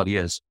 But the reality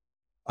is,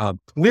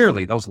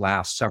 clearly those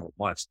last several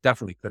months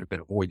definitely could have been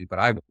avoided, but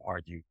I would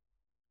argue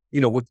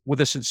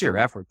with a sincere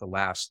effort the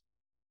last,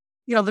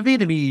 the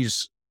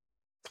Vietnamese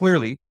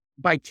clearly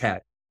by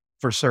Tet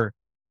for certain,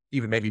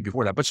 even maybe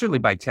before that, but certainly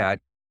by Tet,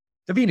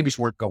 the Vietnamese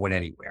weren't going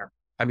anywhere.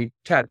 I mean,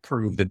 Tet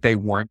proved that they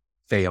weren't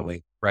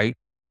failing, right?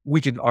 We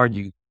can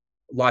argue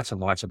lots and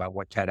lots about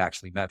what Tet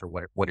actually meant or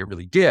what it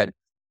really did,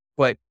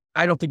 but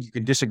I don't think you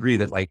can disagree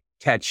that like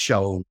Tet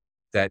showed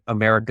that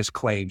America's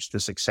claims to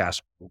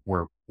success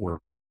were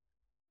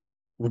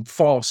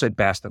false at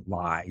best and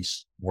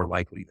lies more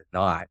likely than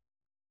not.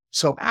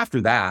 So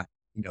after that,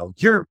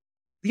 the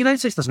United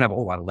States doesn't have a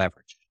whole lot of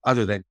leverage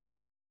other than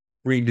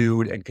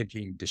renewed and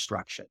continued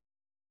destruction,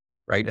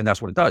 right? And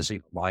that's what it does.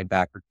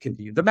 Linebacker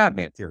continued the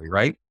madman theory,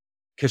 right?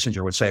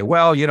 Kissinger would say,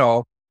 well,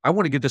 I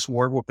want to get this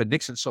war, but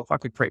Nixon's so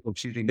fucking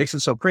crazy.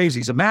 Nixon's so crazy.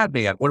 He's a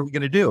madman. What are we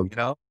going to do?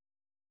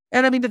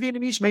 And I mean, the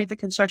Vietnamese made the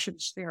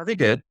concessions. They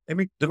did. I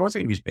mean, the North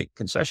Vietnamese made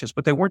concessions,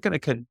 but they weren't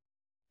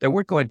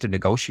going to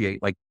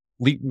negotiate, like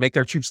make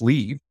their troops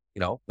leave.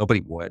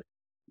 Nobody would.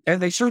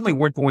 And they certainly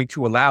weren't going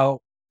to allow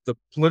the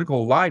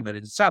political alignment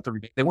in the South to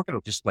remain. They weren't going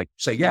to just like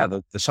say, yeah,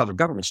 the Southern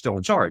government's still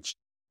in charge.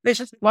 They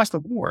just lost the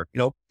war.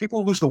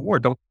 People who lose the war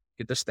don't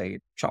get to stay in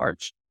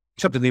charge,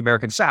 except in the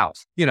American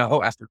South,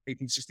 after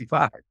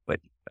 1865. But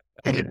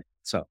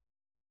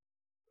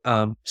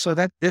so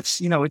that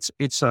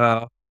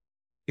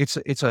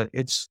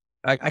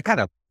I kind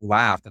of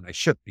laughed, and I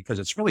should, because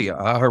it's really a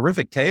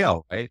horrific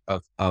tale, right?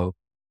 Of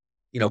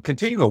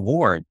continuing a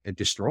war and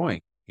destroying,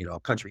 a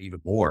country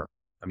even more.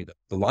 I mean,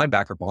 the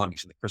linebacker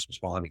bombings and the Christmas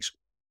bombings,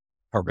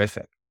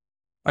 horrific.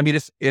 I mean,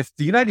 if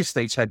the United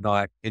States had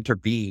not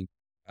intervened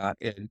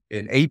in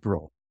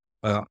April,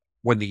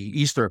 when the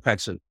Easter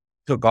offensive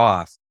took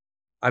off,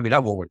 I mean,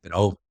 that war would have been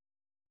over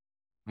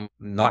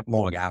not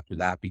long after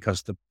that,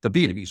 because the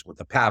Vietnamese were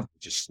the path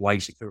just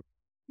slicing through.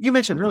 You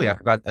mentioned earlier, I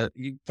forgot,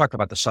 you talked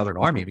about the Southern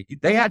Army. I mean,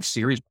 they had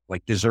serious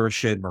like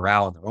desertion,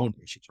 morale, and their own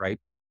issues, right?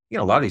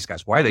 A lot of these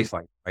guys, why are they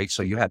fighting, right?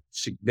 So you had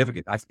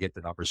significant, I forget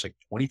the numbers, like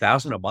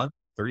 20,000 a month,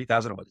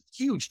 30,000 a month,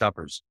 huge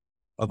numbers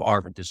of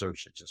armed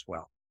desertions as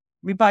well.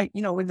 I mean,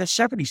 in the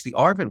 70s, the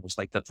ARVN was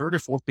like the third or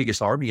fourth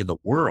biggest army in the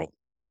world.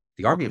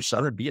 The army of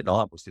Southern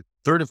Vietnam was the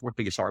third or fourth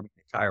biggest army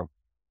in the entire world.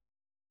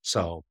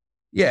 So,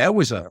 yeah, it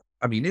was I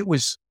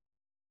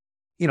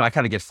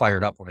kind of get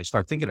fired up when I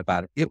start thinking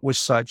about it. It was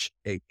such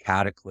a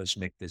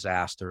cataclysmic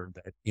disaster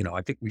that,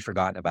 I think we've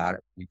forgotten about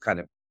it. We kind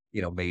of,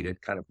 made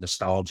it kind of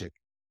nostalgic.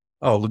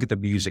 Oh, look at the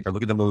music or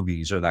look at the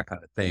movies or that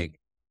kind of thing,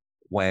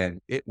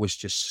 when it was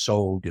just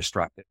so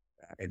destructive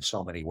in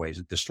so many ways.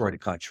 It destroyed a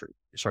country.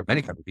 It destroyed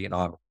many countries,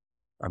 Vietnam.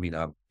 I mean,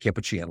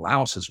 Cambodia and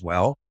Laos as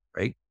well,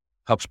 right?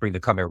 Helps bring the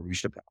Khmer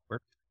Rouge to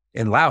power.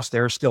 In Laos,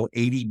 there are still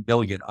 80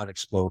 million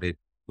unexploded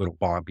little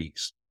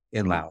bombies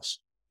in Laos.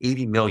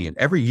 80 million.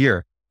 Every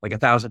year, like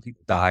 1,000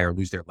 people die or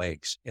lose their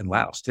legs in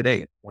Laos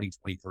today in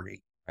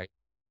 2023, right?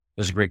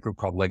 There's a great group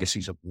called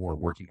Legacies of War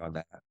working on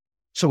that.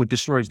 So it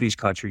destroys these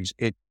countries.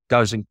 It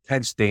does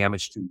intense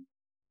damage to,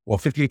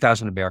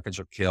 58,000 Americans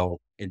are killed,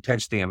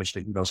 intense damage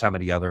to who knows how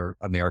many other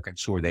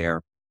Americans who are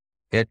there.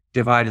 It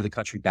divided the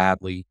country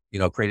badly,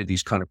 created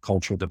these kind of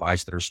cultural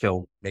divides that are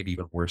still maybe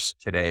even worse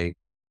today.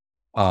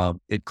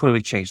 It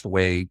clearly changed the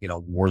way,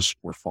 wars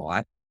were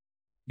fought.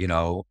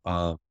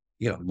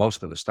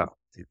 Most of the stuff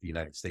that the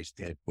United States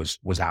did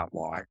was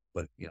outlawed,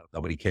 but,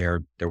 nobody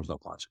cared. There was no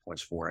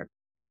consequence for it.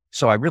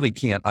 So I really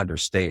can't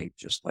understate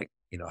just like,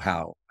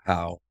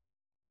 how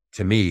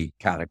to me,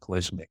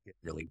 cataclysmic it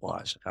really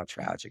was, and how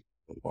tragic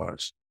it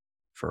was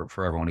for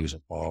everyone who was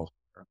involved.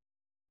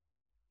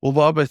 Well,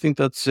 Bob, I think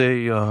that's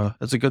a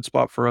good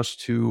spot for us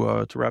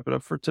to wrap it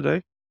up for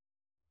today.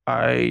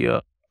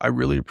 I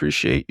really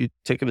appreciate you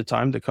taking the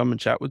time to come and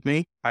chat with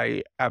me.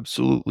 We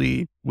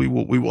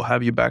will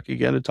have you back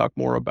again to talk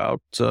more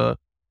about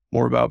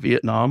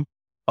Vietnam.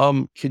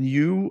 Can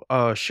you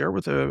share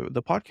with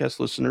the podcast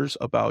listeners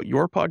about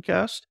your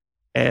podcast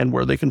and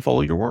where they can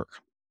follow your work?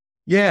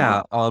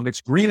 Yeah,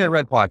 it's Green and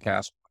Red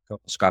Podcast,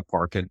 Scott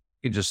Parkin.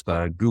 You can just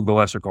Google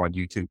us or go on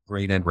YouTube,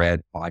 Green and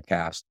Red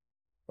Podcast,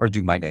 or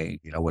do my name,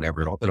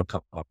 whatever, it'll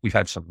come up. We've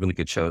had some really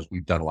good shows.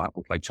 We've done a lot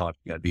with like John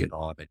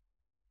Vietnam, and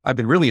I've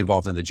been really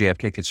involved in the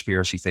JFK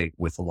conspiracy thing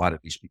with a lot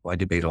of these people. I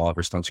debated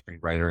Oliver Stone,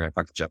 screenwriter. I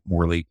talked to Jeff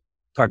Morley,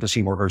 talked to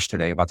Seymour Hersh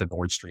today about the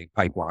Nord Stream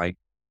pipeline.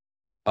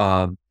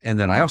 And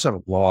then I also have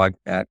a blog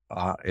at,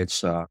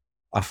 it's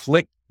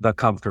Afflict the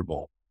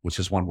Comfortable, which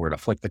is one word,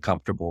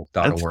 afflictthecomfortable.org.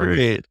 That's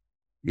great.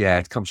 Yeah,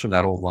 it comes from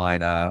that old line.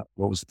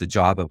 What was it, the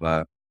job of,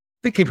 I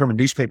think it came from a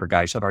newspaper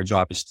guy. He said our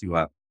job is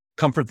to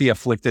comfort the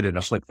afflicted and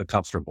afflict the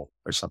comfortable,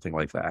 or something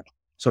like that.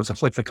 So it's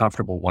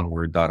afflictthecomfortable, one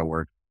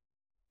word.org.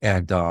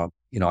 And,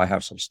 I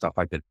have some stuff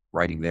I've been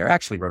writing there. I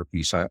actually wrote a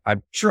piece.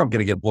 I'm sure I'm going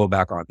to get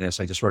blowback on this.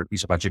 I just wrote a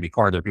piece about Jimmy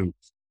Carter, who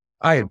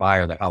I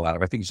admire the hell out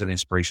of. I think he's an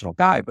inspirational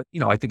guy, but,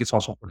 I think it's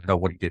also important to know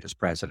what he did as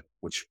president,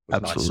 which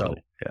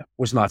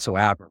was not so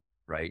aberrant,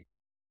 right?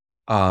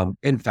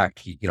 In fact,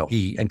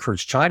 he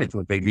encouraged China to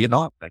invade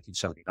Vietnam in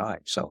 1979.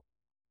 So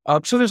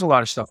there's a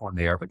lot of stuff on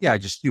there, but yeah,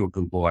 just do a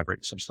Google. I've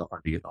written some stuff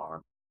on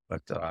Vietnam,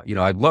 but,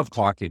 I love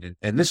talking,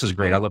 and this is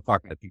great. I love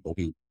talking to people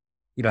who,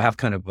 have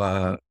kind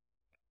of,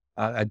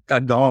 a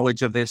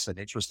knowledge of this and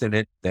interest in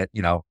it that, I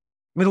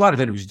mean, a lot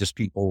of it was just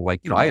people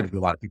like, I interview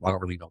a lot of people. I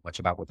don't really know much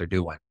about what they're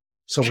doing.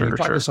 So when you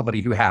talk to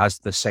somebody who has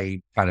the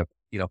same kind of,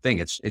 thing,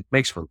 it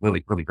makes for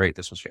really, really great.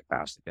 This was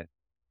fantastic. And,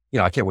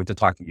 I can't wait to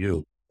talk to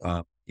you,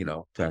 to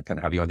kind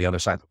of have you on the other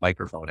side of the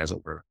microphone, as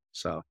it were.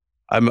 So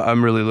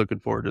I'm really looking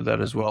forward to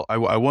that as well.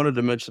 I wanted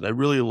to mention, I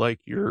really like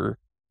your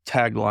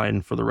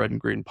tagline for the Red and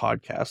Green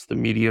podcast, the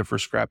media for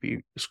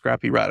scrappy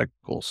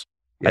radicals.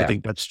 Yeah. I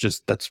think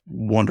that's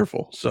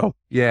wonderful. So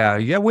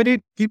yeah. We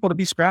need people to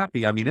be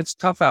scrappy. I mean, it's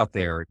tough out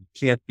there. You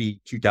can't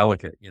be too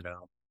delicate,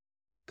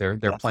 they're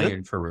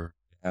playing for,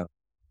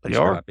 they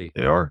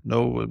are.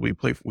 No, we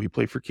play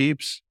for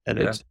keeps, and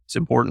it's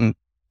important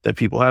that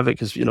people have it,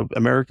 because,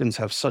 Americans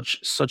have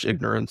such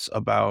ignorance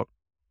about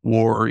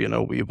war.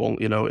 We've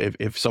only,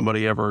 if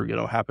somebody ever,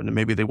 happened to,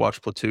 maybe they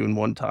watched Platoon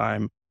one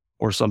time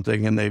or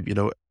something, and they've,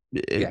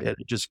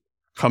 it just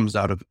comes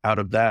out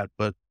of that.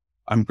 But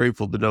I'm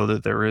grateful to know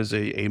that there is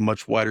a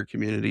much wider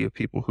community of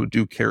people who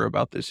do care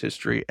about this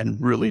history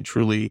and really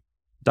truly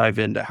dive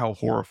into how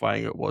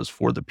horrifying it was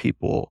for the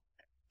people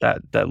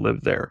that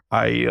lived there.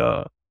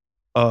 I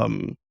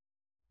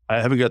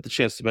haven't got the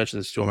chance to mention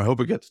this to him. I hope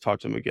I get to talk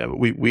to him again. But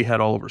we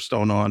had Oliver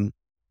Stone on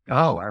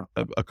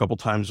a couple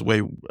times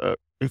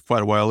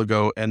quite a while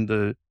ago,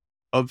 and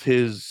of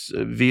his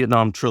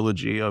Vietnam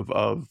trilogy of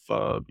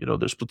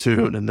there's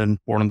Platoon, and then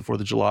Born on the 4th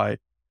of July,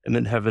 and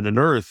then Heaven and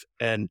Earth.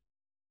 And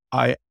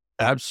I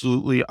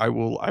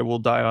will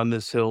die on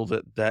this hill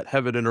that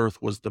Heaven and Earth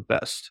was the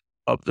best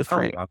of the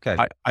three. Oh, okay.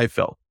 I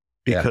felt,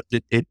 because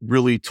it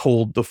really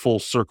told the full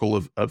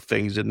circle of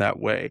things in that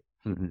way.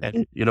 Mm-hmm.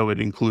 And, it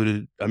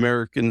included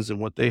Americans and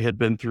what they had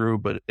been through,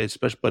 but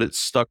it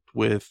stuck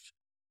with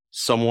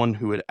someone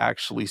who had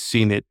actually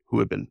seen it, who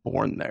had been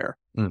born there,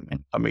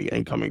 and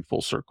coming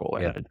full circle.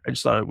 And I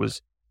just thought it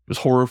was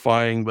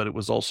horrifying, but it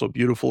was also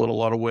beautiful in a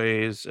lot of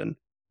ways. And,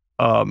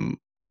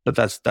 but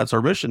that's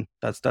our mission.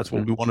 That's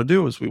what we want to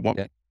do, is we want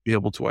to be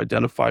able to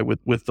identify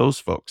with those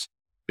folks,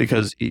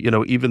 because,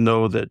 even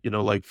though that,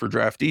 like for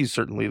draftees,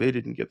 certainly they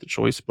didn't get the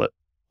choice, but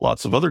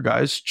lots of other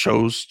guys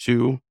chose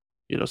to,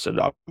 said,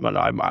 I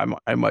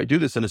might do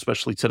this. And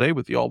especially today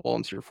with the all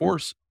volunteer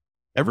force,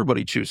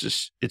 everybody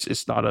chooses.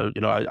 It's not a,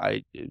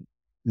 I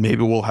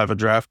maybe we'll have a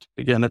draft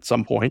again at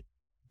some point,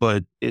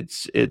 but it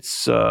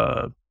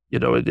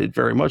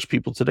very much,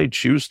 people today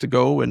choose to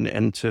go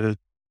and to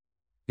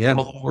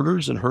follow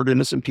orders and hurt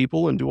innocent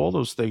people and do all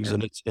those things.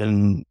 And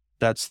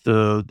that's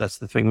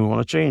the thing we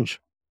want to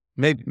change.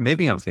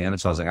 Maybe I'm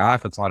fantasizing. I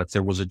thought if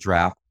there was a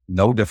draft,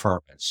 no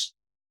deferments,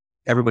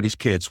 everybody's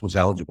kids was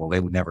eligible, they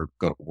would never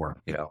go to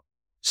war.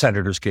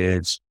 Senators'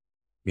 kids,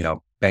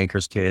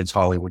 bankers' kids,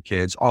 Hollywood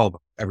kids, all of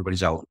them,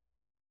 everybody's eligible.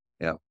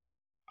 Yeah.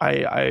 I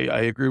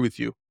agree with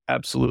you.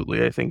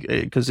 Absolutely. I think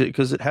because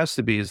it has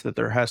to be, is that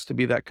there has to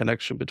be that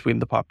connection between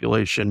the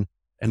population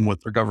and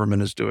what their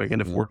government is doing.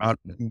 And if we're not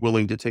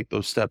willing to take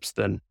those steps,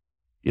 then,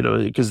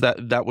 because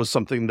that was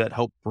something that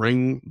helped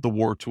bring the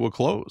war to a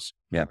close.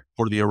 Yeah.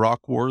 For the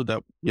Iraq war,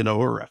 that,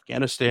 or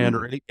Afghanistan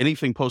or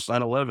anything post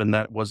 9/11,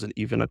 that wasn't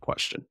even a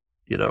question.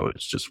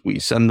 It's just, we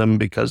send them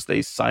because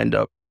they signed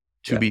up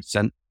to be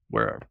sent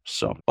wherever.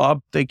 So,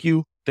 Bob, thank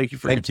you. Thank you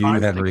for your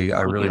time. Henry.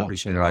 I really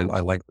appreciate it. I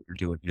like what you're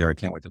doing here. I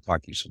can't wait to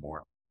talk to you some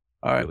more.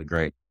 All right. Really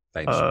great.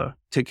 Thanks.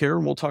 Take care,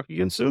 and we'll talk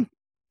again soon.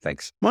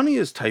 Thanks. Money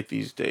is tight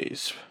these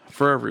days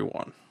for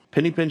everyone.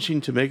 Penny pinching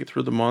to make it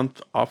through the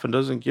month often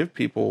doesn't give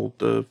people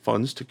the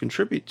funds to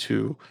contribute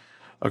to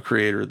a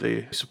creator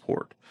they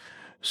support.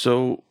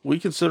 So we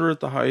consider it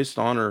the highest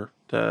honor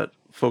that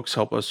folks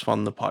help us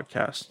fund the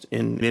podcast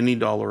in any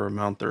dollar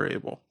amount they're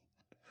able.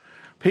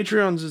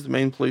 Patreons is the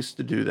main place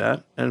to do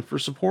that, and for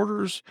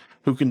supporters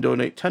who can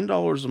donate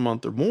 $10 a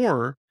month or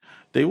more,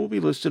 they will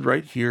be listed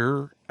right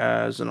here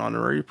as an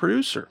honorary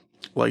producer,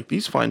 like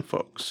these fine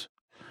folks: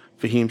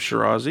 Fahim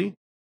Shirazi,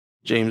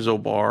 James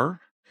O'Barr,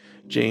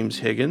 James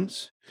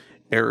Higgins,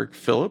 Eric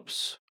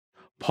Phillips,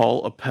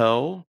 Paul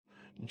Appel,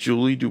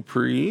 Julie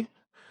Dupree,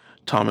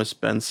 Thomas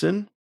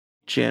Benson,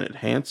 Janet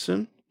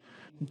Hansen,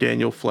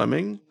 Daniel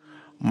Fleming,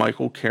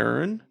 Michael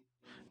Karen,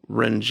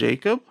 Ren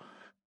Jacob,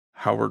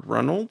 Howard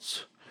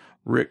Reynolds,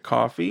 Rick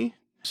Coffey,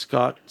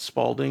 Scott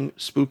Spalding,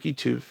 Spooky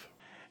Tooth,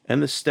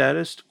 and the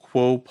Status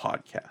Quo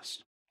podcast.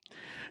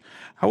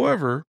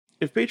 However,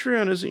 if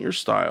Patreon isn't your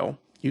style,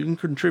 you can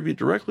contribute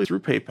directly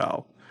through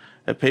PayPal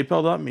at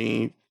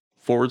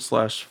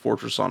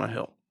paypal.me/Fortress on a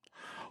Hill.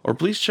 Or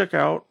please check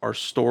out our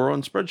store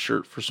on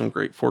Spreadshirt for some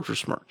great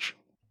Fortress merch.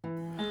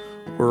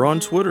 We're on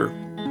Twitter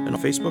and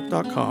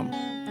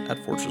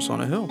Facebook.com@Fortress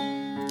on a Hill.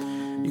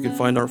 You can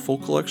find our full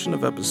collection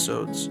of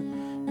episodes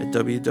at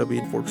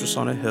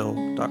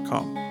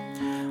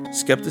www.fortressonahill.com.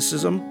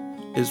 Skepticism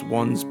is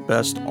one's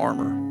best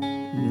armor.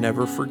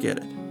 Never forget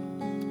it.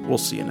 We'll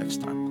see you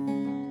next time.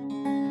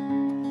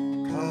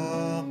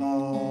 Come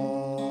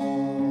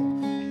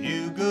on,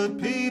 you good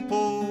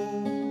people,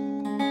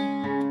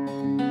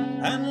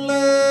 and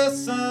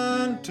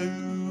listen to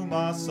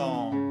my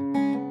song.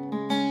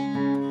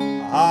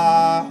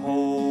 I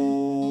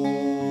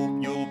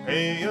hope you'll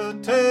pay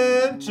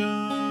attention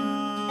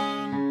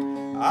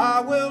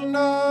I will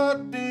not